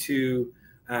continue to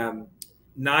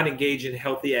not engage in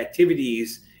healthy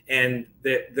activities, and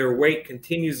their weight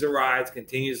continues to rise.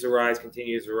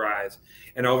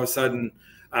 And all of a sudden,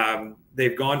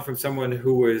 they've gone from someone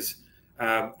who was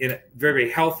very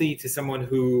healthy to someone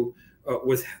who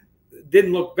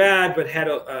didn't look bad but had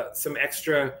some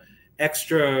extra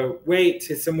weight,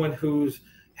 to someone whose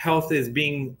health is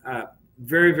being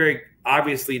very, very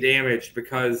obviously damaged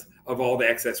because of all the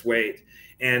excess weight.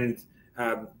 And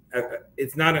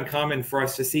it's not uncommon for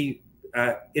us to see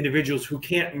individuals who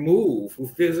can't move, who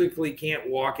physically can't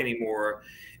walk anymore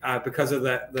because of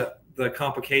the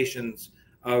complications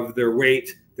of their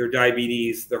weight, their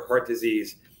diabetes, their heart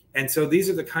disease. And so these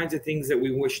are the kinds of things that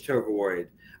we wish to avoid.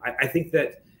 I think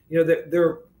that,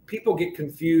 people get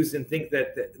confused and think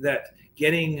that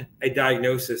getting a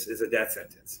diagnosis is a death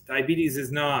sentence. Diabetes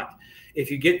is not. If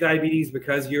you get diabetes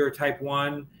because you're a type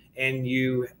 1 and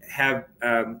you have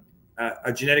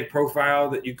a genetic profile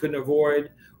that you couldn't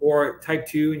avoid, or type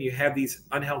 2 and you have these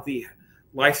unhealthy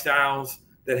lifestyles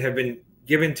that have been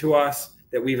given to us,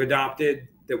 that we've adopted,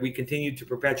 that we continue to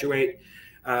perpetuate,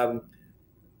 that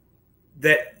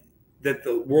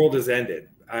the world has ended.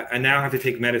 I now have to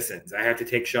take medicines. I have to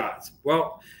take shots.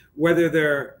 Well, whether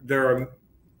there are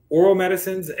oral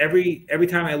medicines, every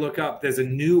time I look up, there's a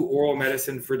new oral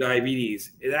medicine for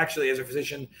diabetes. It actually, as a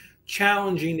physician,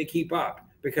 challenging to keep up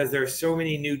because there are so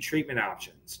many new treatment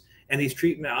options, and these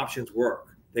treatment options work.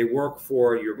 They work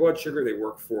for your blood sugar. They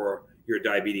work for your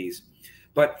diabetes.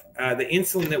 But the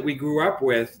insulin that we grew up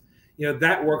with,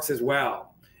 that works as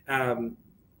well.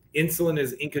 Insulin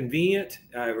is inconvenient,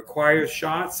 requires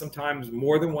shots, sometimes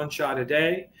more than one shot a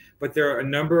day. But there are a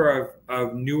number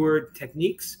of newer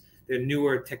techniques. There are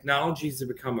newer technologies that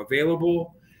become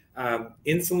available.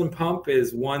 Insulin pump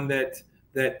is one that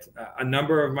a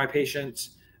number of my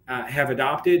patients have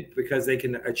adopted because they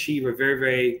can achieve a very,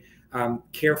 very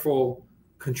careful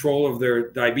control of their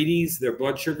diabetes, their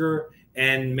blood sugar,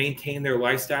 and maintain their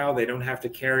lifestyle. They don't have to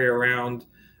carry around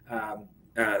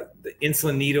the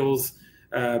insulin needles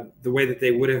the way that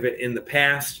they would have it in the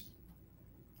past.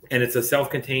 And it's a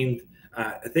self-contained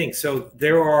thing. So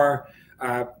there are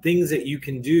things that you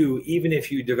can do even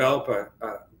if you develop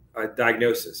a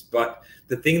diagnosis. But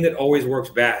the thing that always works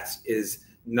best is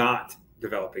not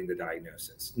developing the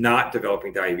diagnosis, not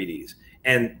developing diabetes.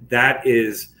 And that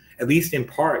is, at least in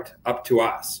part, up to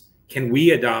us. Can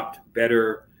we adopt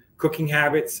better cooking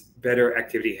habits, better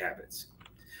activity habits?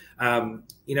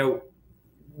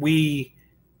 We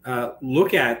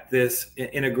look at this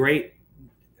in a great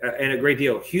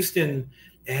deal. Houston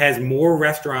has more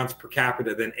restaurants per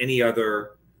capita than any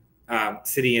other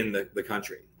city in the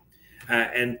country.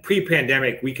 And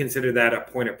pre-pandemic, we consider that a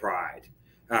point of pride.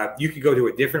 You could go to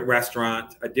a different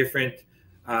restaurant, a different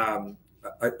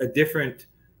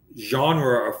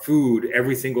genre of food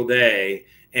every single day,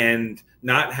 and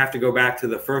not have to go back to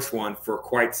the first one for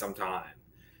quite some time.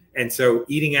 And so,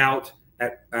 eating out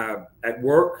at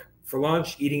work for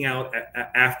lunch, eating out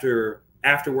after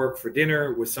work for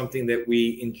dinner was something that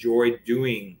we enjoyed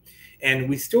doing. And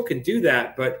we still can do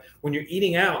that, but when you're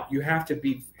eating out, you have to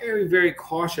be very, very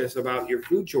cautious about your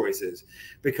food choices,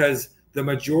 because the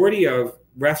majority of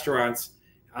restaurants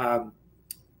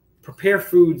prepare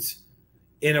foods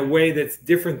in a way that's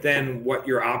different than what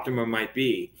your optimum might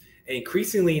be. And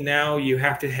increasingly now you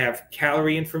have to have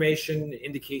calorie information,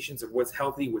 indications of what's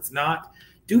healthy, what's not.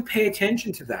 Do pay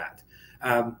attention to that.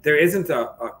 There isn't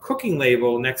a cooking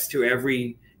label next to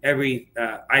every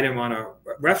item on a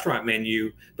restaurant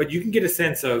menu, but you can get a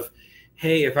sense of,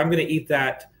 hey, if I'm going to eat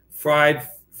that fried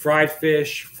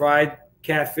fish, fried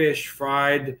catfish,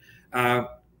 fried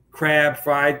crab,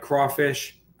 fried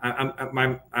crawfish,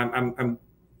 I'm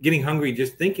getting hungry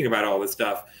just thinking about all this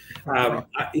stuff.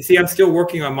 You see, I'm still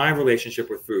working on my relationship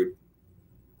with food.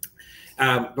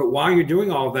 But while you're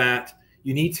doing all that,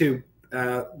 you need to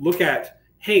look at,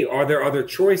 hey, are there other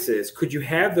choices? Could you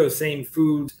have those same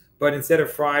foods, but instead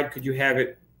of fried, could you have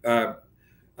it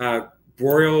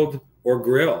broiled or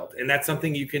grilled? And that's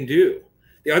something you can do.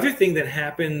 The other thing that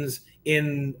happens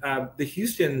in the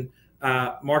Houston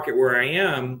market where I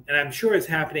am, and I'm sure it's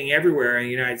happening everywhere in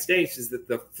the United States, is that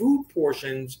the food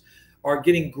portions are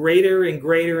getting greater and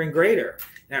greater and greater.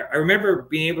 Now, I remember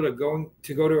being able to go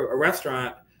to a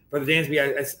restaurant. Brother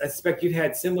Dansby, I suspect you've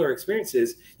had similar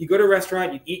experiences. You go to a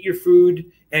restaurant, you eat your food,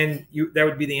 and that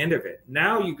would be the end of it.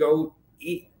 Now you go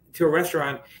eat to a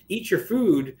restaurant, eat your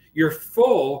food, you're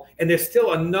full, and there's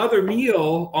still another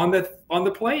meal on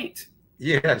the plate.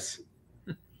 Yes.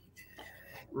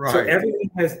 Right. So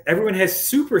everyone has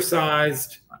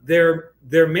supersized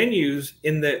their menus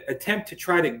in the attempt to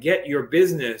try to get your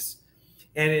business.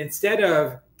 And instead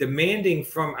of demanding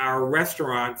from our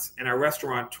restaurants and our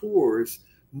restaurateurs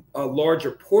a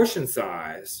larger portion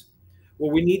size,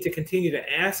 well, we need to continue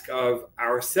to ask of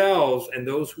ourselves and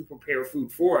those who prepare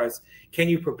food for us, can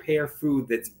you prepare food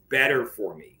that's better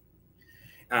for me?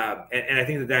 And I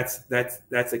think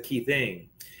that's a key thing.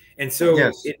 And so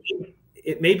yes.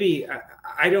 It may be,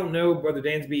 I don't know, Brother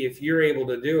Dansby, if you're able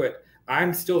to do it.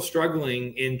 I'm still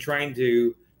struggling in trying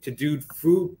to do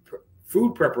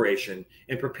food preparation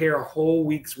and prepare a whole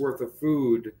week's worth of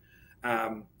food,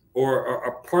 or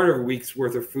a part of a week's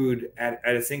worth of food at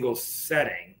a single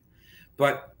setting.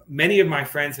 But many of my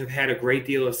friends have had a great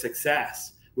deal of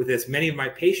success with this. Many of my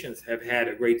patients have had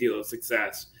a great deal of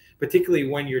success, particularly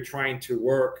when you're trying to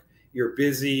work, you're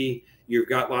busy, you've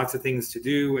got lots of things to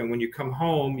do. And when you come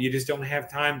home, you just don't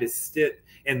have time to sit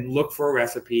and look for a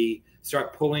recipe,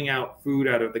 start pulling out food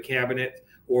out of the cabinet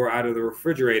or out of the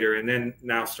refrigerator, and then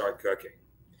now start cooking.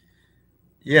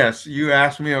 Yes, you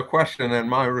asked me a question, and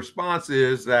my response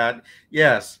is that,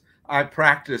 yes, I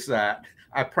practice that.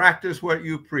 I practice what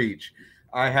you preach.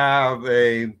 I have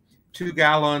a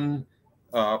 2-gallon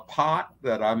pot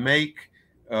that I make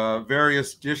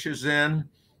various dishes in,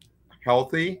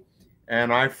 healthy,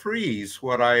 and I freeze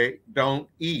what I don't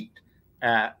eat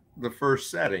at the first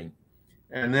setting.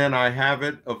 And then I have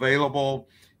it available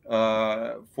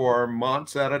for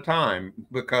months at a time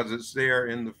because it's there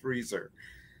in the freezer.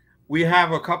 We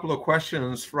have a couple of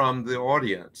questions from the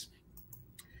audience.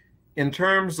 In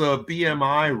terms of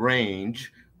BMI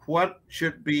range, what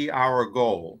should be our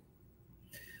goal?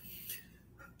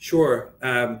 Sure.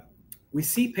 We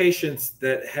see patients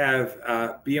that have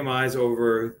BMIs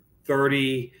over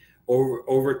 30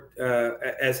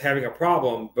 as having a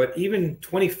problem, but even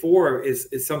 24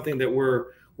 is something that we're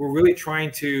really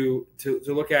trying to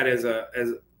look at as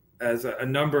a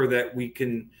number that we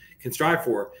can strive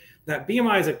for. Now,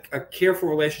 BMI is a careful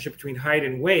relationship between height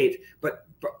and weight, but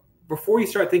before you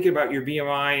start thinking about your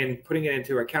BMI and putting it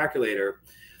into a calculator,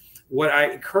 what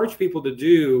I encourage people to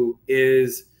do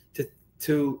is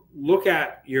to look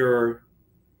at your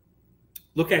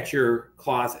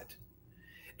closet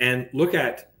and look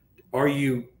at, are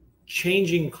you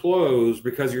changing clothes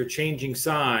because you're changing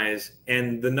size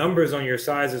and the numbers on your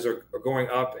sizes are going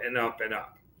up and up and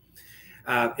up.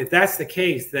 If that's the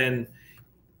case, then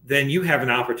you have an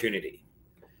opportunity.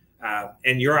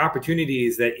 And your opportunity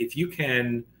is that if you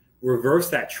can reverse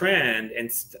that trend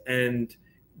and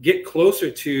get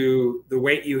closer to the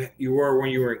weight you were when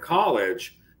you were in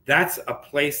college, that's a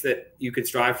place that you could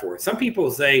strive for. Some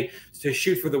people say to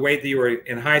shoot for the weight that you were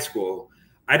in high school.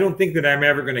 I don't think that I'm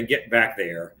ever going to get back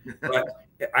there, but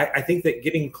I think that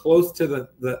getting close to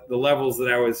the levels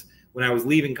that I was when I was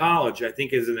leaving college, I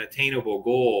think is an attainable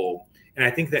goal. And I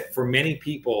think that for many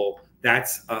people,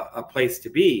 that's a place to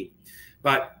be.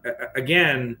 But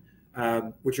again,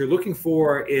 what you're looking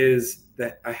for is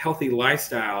a healthy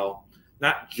lifestyle,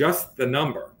 not just the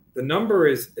number. The number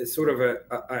is sort of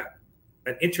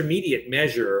an intermediate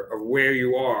measure of where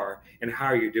you are and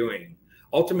how you're doing.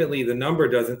 Ultimately, the number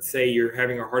doesn't say you're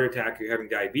having a heart attack or you're having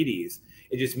diabetes.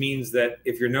 It just means that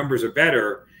if your numbers are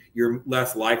better, you're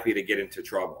less likely to get into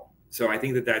trouble. So I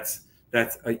think that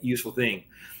that's a useful thing.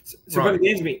 So right. But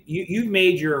you've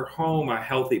made your home a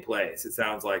healthy place, it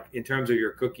sounds like, in terms of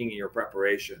your cooking and your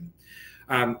preparation.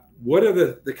 What are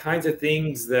the kinds of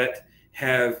things that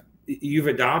you've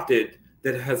adopted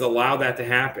that has allowed that to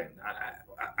happen?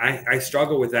 I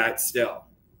struggle with that still.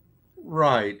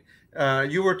 Right.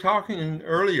 You were talking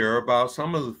earlier about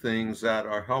some of the things that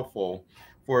are helpful.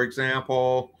 For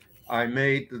example, I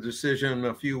made the decision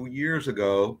a few years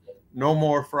ago, no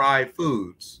more fried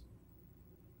foods.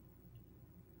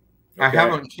 Okay. I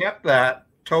haven't kept that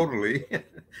totally,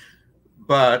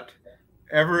 but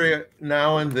every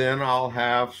now and then I'll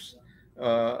have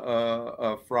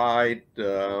a fried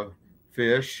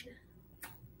fish.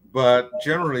 But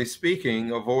generally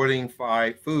speaking, avoiding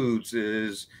fried foods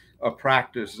is a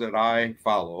practice that I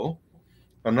follow.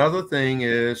 Another thing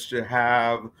is to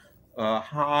have a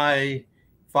high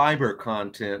fiber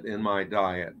content in my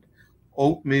diet.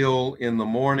 Oatmeal in the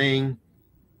morning.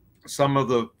 Some of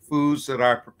the foods that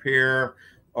I prepare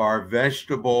are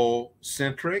vegetable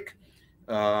centric.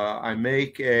 I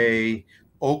make a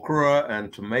okra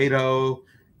and tomato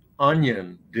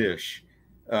onion dish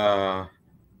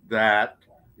that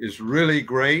is really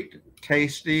great,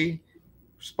 tasty,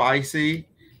 spicy,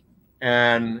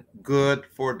 and good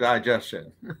for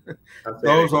digestion.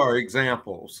 Those are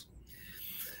examples.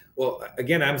 Well,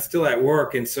 again, I'm still at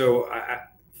work, and so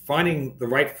finding the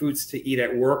right foods to eat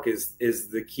at work is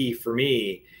the key for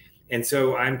me. And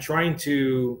so I'm trying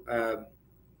to.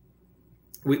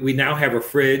 We now have a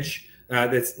fridge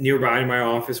that's nearby in my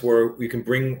office where we can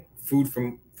bring food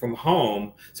from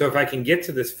home. So if I can get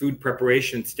to this food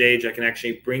preparation stage, I can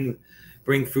actually bring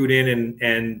food in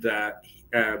and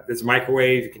there's a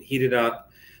microwave, you can heat it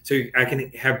up. So I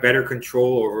can have better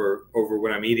control over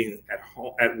what I'm eating at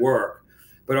home, at work,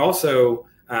 but also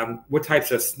what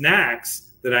types of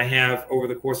snacks that I have over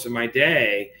the course of my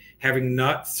day. Having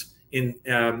nuts in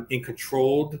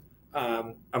controlled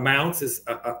amounts is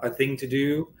a thing to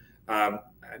do.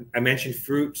 I mentioned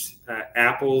fruits,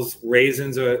 apples,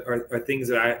 raisins are things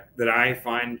that I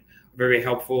find very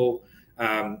helpful.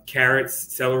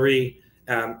 Carrots, celery,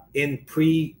 in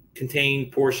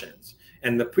pre-contained portions,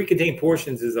 and the pre-contained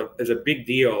portions is a big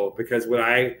deal, because what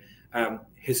I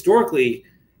historically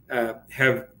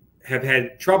have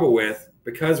had trouble with,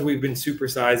 because we've been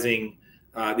supersizing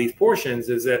these portions,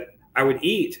 is that I would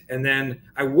eat and then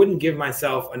I wouldn't give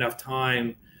myself enough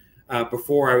time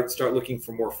before I would start looking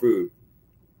for more food.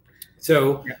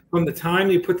 So from the time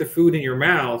you put the food in your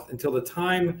mouth until the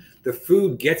time the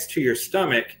food gets to your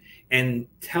stomach and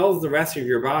tells the rest of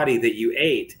your body that you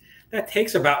ate, that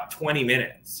takes about 20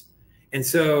 minutes. And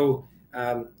so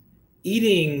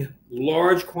eating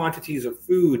large quantities of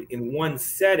food in one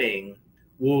setting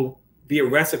will be a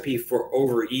recipe for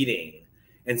overeating.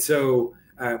 And so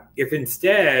if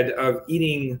instead of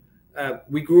eating,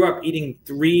 we grew up eating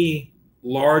 3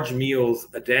 large meals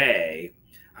a day,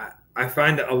 I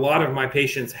find that a lot of my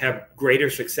patients have greater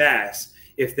success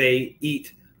if they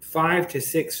eat 5 to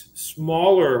 6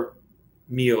 smaller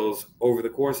meals over the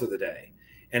course of the day.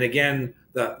 And again,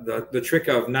 the trick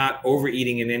of not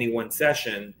overeating in any one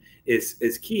session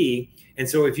is key. And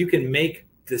so if you can make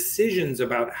decisions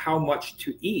about how much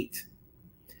to eat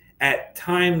at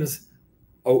times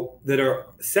that are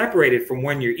separated from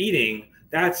when you're eating,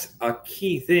 that's a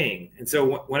key thing. And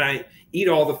so when I eat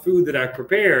all the food that I've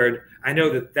prepared, I know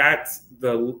that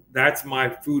that's my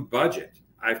food budget.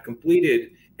 I've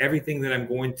completed everything that I'm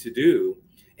going to do,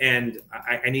 and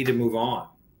I need to move on.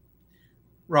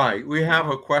 Right. We have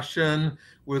a question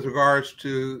with regards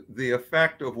to the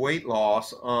effect of weight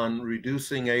loss on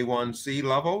reducing A1C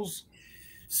levels.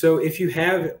 So if you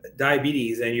have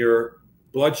diabetes and your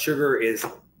blood sugar is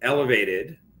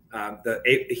elevated,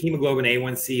 the hemoglobin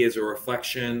A1C is a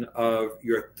reflection of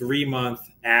your 3-month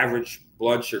average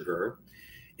blood sugar.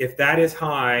 If that is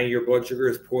high, your blood sugar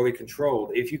is poorly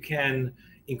controlled. If you can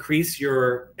increase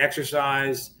your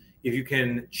exercise, if you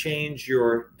can change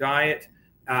your diet,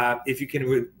 if you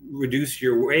can reduce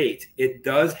your weight, it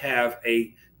does have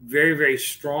a very, very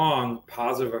strong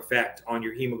positive effect on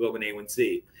your hemoglobin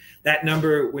A1C. That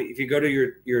number, if you go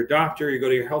to your doctor, you go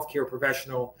to your healthcare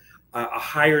professional, a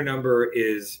higher number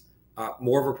is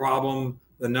more of a problem.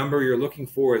 The number you're looking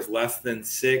for is less than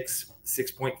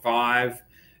 6.5.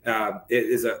 It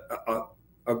is a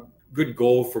good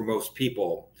goal for most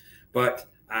people. But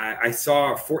I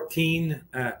saw 14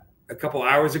 a couple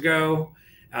hours ago.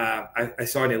 I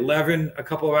saw an 11 a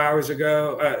couple of hours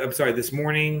ago. I'm sorry, this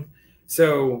morning.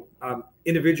 So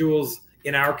individuals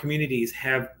in our communities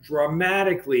have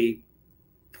dramatically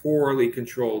poorly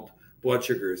controlled blood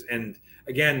sugars. And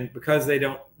again, because they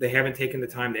haven't taken the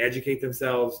time to educate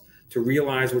themselves, to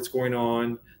realize what's going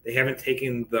on. They haven't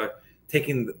taken the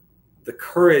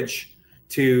courage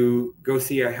to go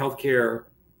see a healthcare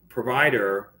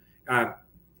provider,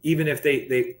 even if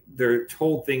they're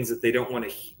told things that they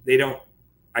don't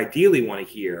ideally want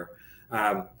to hear.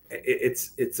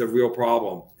 It's a real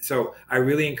problem. So I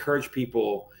really encourage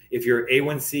people, if your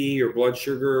A1C, your blood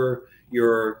sugar,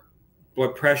 your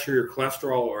blood pressure, your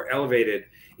cholesterol are elevated,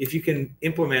 if you can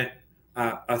implement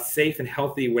a safe and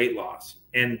healthy weight loss.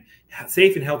 And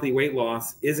safe and healthy weight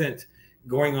loss isn't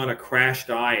going on a crash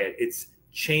diet. It's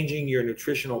changing your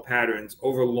nutritional patterns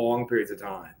over long periods of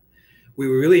time. We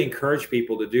really encourage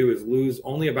people to do is lose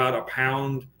only about 1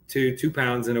 pound to 2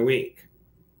 pounds in a week.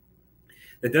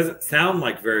 That doesn't sound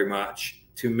like very much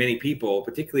to many people,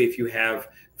 particularly if you have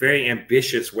very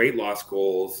ambitious weight loss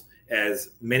goals, as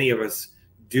many of us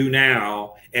do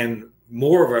now, and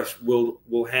more of us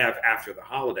will have after the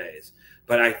holidays.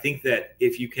 But I think that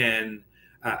if you can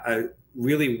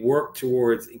really work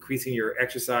towards increasing your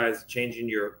exercise, changing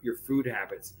your food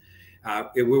habits,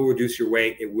 it will reduce your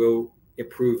weight. It will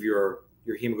improve your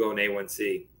hemoglobin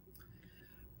A1C.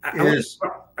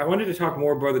 I wanted to talk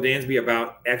more, Brother Dansby,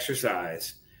 about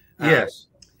exercise. Yes.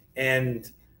 And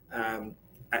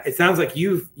it sounds like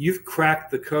you've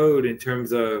cracked the code in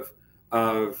terms of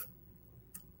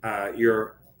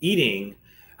your eating.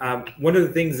 One of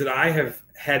the things that I have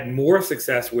had more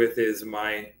success with is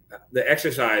the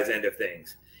exercise end of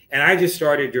things. And I just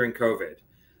started during COVID.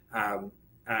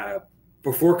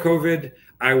 Before COVID,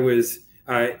 I was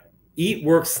eat,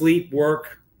 work, sleep,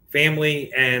 work,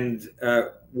 family, and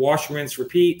wash, rinse,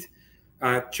 repeat,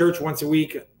 church once a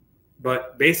week.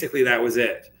 But basically that was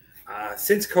it.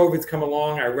 Since COVID's come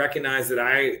along, I recognized that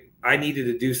I needed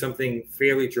to do something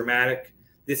fairly dramatic.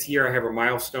 This year I have a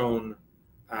milestone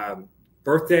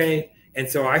birthday, and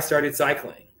so I started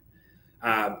cycling.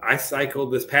 I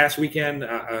cycled this past weekend,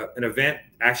 an event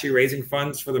actually raising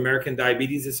funds for the American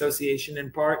Diabetes Association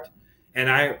in part, and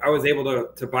I was able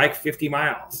to bike 50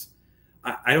 miles.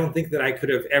 I don't think that I could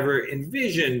have ever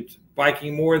envisioned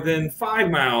biking more than 5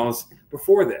 miles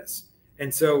before this.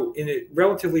 And so in a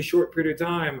relatively short period of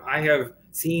time, I have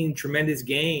seen tremendous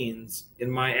gains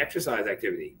in my exercise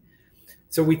activity.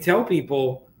 So we tell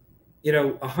people,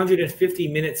 150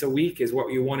 minutes a week is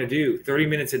what you want to do, 30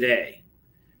 minutes a day.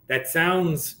 That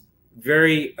sounds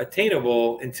very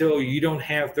attainable until you don't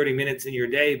have 30 minutes in your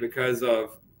day because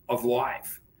of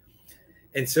life.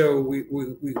 And so we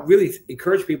really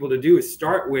encourage people to do is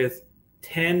start with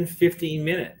 10, 15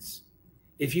 minutes.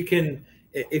 If you can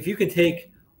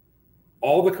take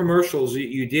all the commercials that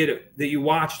you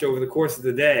watched over the course of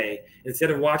the day, instead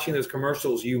of watching those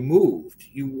commercials, you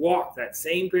walked that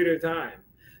same period of time.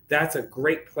 That's a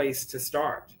great place to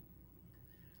start.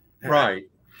 Right.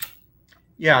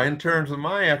 Yeah. In terms of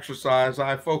my exercise,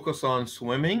 I focus on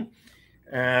swimming,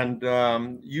 and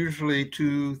usually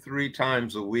 2-3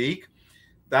 times a week.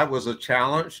 That was a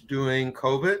challenge during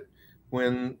COVID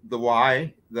when the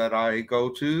Y that I go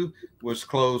to was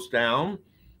closed down.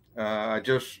 I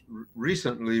just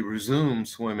recently resumed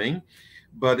swimming,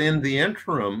 but in the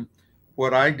interim,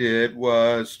 what I did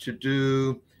was to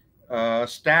do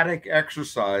static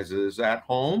exercises at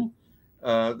home.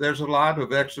 There's a lot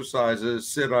of exercises,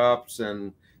 sit-ups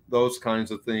and those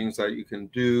kinds of things that you can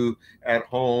do at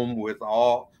home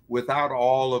without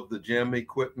all of the gym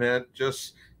equipment,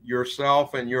 just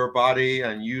yourself and your body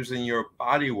and using your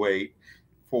body weight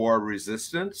for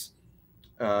resistance.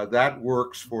 That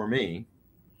works for me.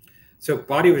 So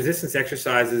body resistance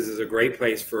exercises is a great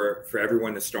place for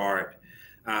everyone to start.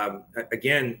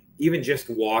 Again, even just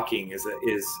walking is the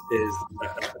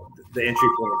entry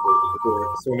point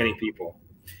for so many people,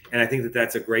 and I think that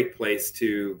that's a great place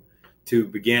to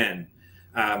begin.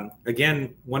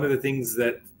 Again, one of the things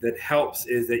that helps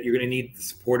is that you're going to need the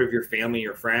support of your family,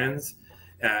 your friends,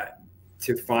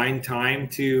 to find time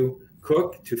to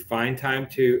cook, to find time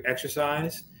to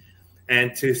exercise,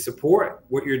 and to support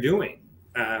what you're doing.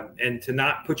 And to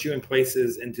not put you in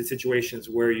places, into situations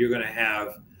where you're going to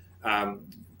have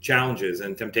challenges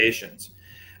and temptations.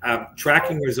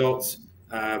 Tracking results,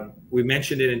 we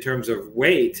mentioned it in terms of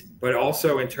weight, but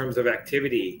also in terms of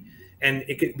activity. And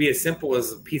it could be as simple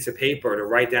as a piece of paper to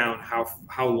write down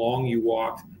how long you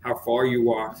walked, how far you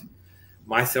walked.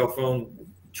 My cell phone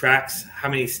tracks how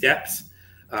many steps.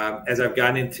 As I've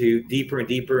gotten into deeper and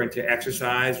deeper into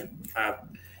exercise,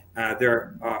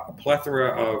 there are a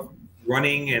plethora of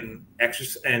running and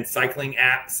exercise and cycling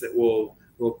apps that will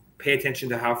pay attention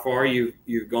to how far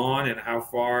you've gone and how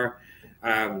far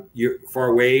you're far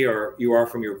away or you are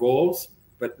from your goals.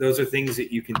 But those are things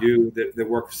that you can do that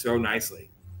work so nicely.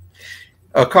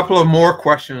 A couple of more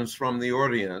questions from the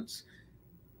audience.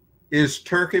 Is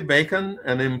turkey bacon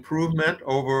an improvement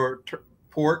over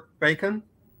pork bacon?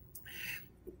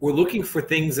 We're looking for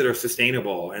things that are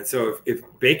sustainable. And so if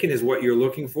bacon is what you're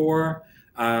looking for,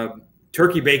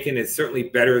 turkey bacon is certainly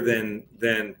better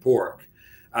than pork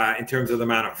in terms of the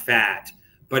amount of fat,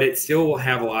 but it still will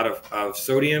have a lot of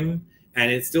sodium, and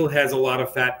it still has a lot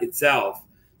of fat itself.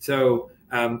 So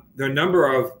there are a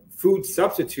number of food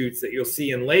substitutes that you'll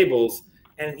see in labels,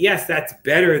 and yes, that's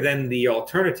better than the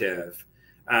alternative.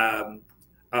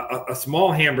 A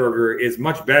small hamburger is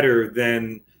much better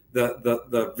than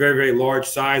the very, very large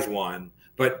size one,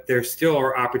 but there still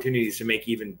are opportunities to make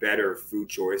even better food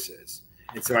choices.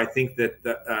 And so I think that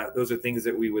those are things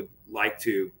that we would like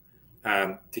to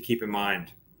keep in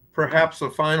mind. Perhaps a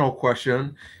final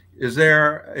question. Is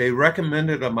there a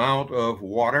recommended amount of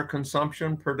water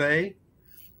consumption per day?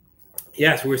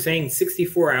 Yes, we're saying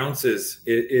 64 ounces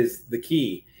is the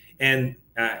key. And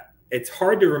it's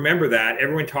hard to remember that.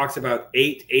 Everyone talks about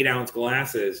 8-ounce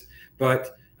glasses,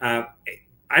 but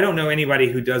I don't know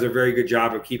anybody who does a very good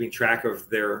job of keeping track of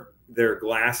their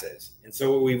glasses. And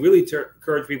so what we really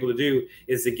encourage people to do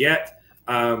is to get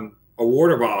a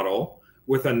water bottle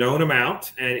with a known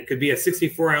amount, and it could be a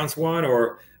 64-ounce one,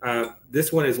 or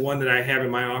this one is one that I have in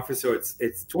my office, so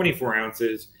it's 24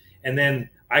 ounces, and then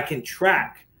I can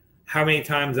track how many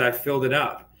times I've filled it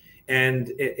up. And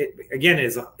it again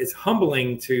is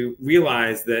humbling to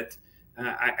realize that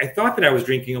I thought that I was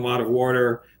drinking a lot of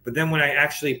water, but then when I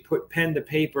actually put pen to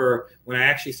paper, when I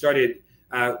actually started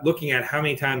looking at how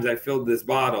many times I filled this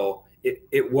bottle,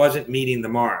 it wasn't meeting the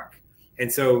mark. And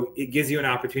so it gives you an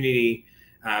opportunity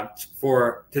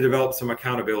to develop some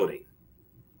accountability.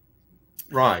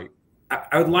 Right.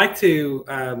 I would like to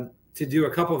do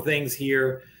a couple of things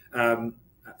here.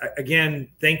 Again,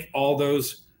 thank all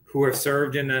those who have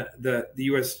served in the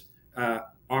U.S.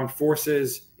 Armed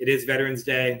Forces. It is Veterans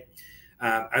Day.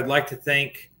 I'd like to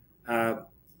thank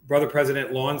Brother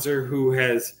President Lonzer, who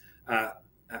has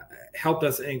helped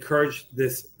us encourage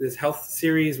this health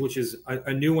series, which is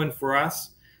a new one for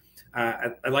us.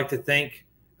 I'd like to thank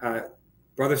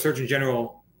Brother Surgeon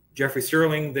General Jeffrey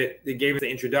Sterling that gave us the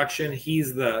introduction.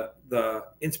 He's the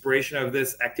inspiration of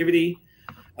this activity.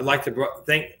 I'd like to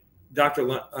thank Dr.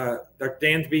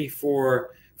 Dansby for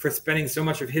spending so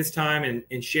much of his time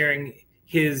and sharing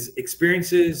his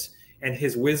experiences and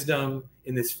his wisdom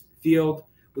in this field.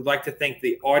 We'd like to thank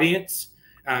the audience.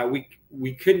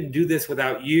 We couldn't do this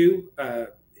without you.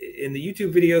 In the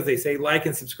YouTube videos, they say like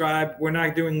and subscribe. We're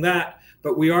not doing that,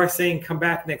 but we are saying come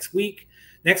back next week.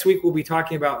 Next week, we'll be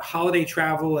talking about holiday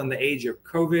travel in the age of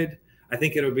COVID. I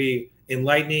think it'll be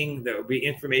enlightening. There will be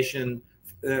information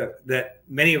that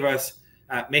many of us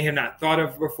may have not thought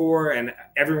of before, and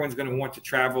everyone's going to want to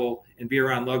travel and be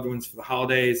around loved ones for the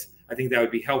holidays. I think that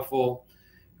would be helpful.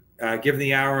 Given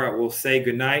the hour, we'll say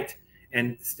goodnight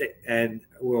and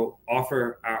we'll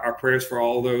offer our prayers for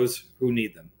all those who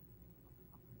need them.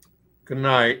 Good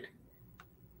night.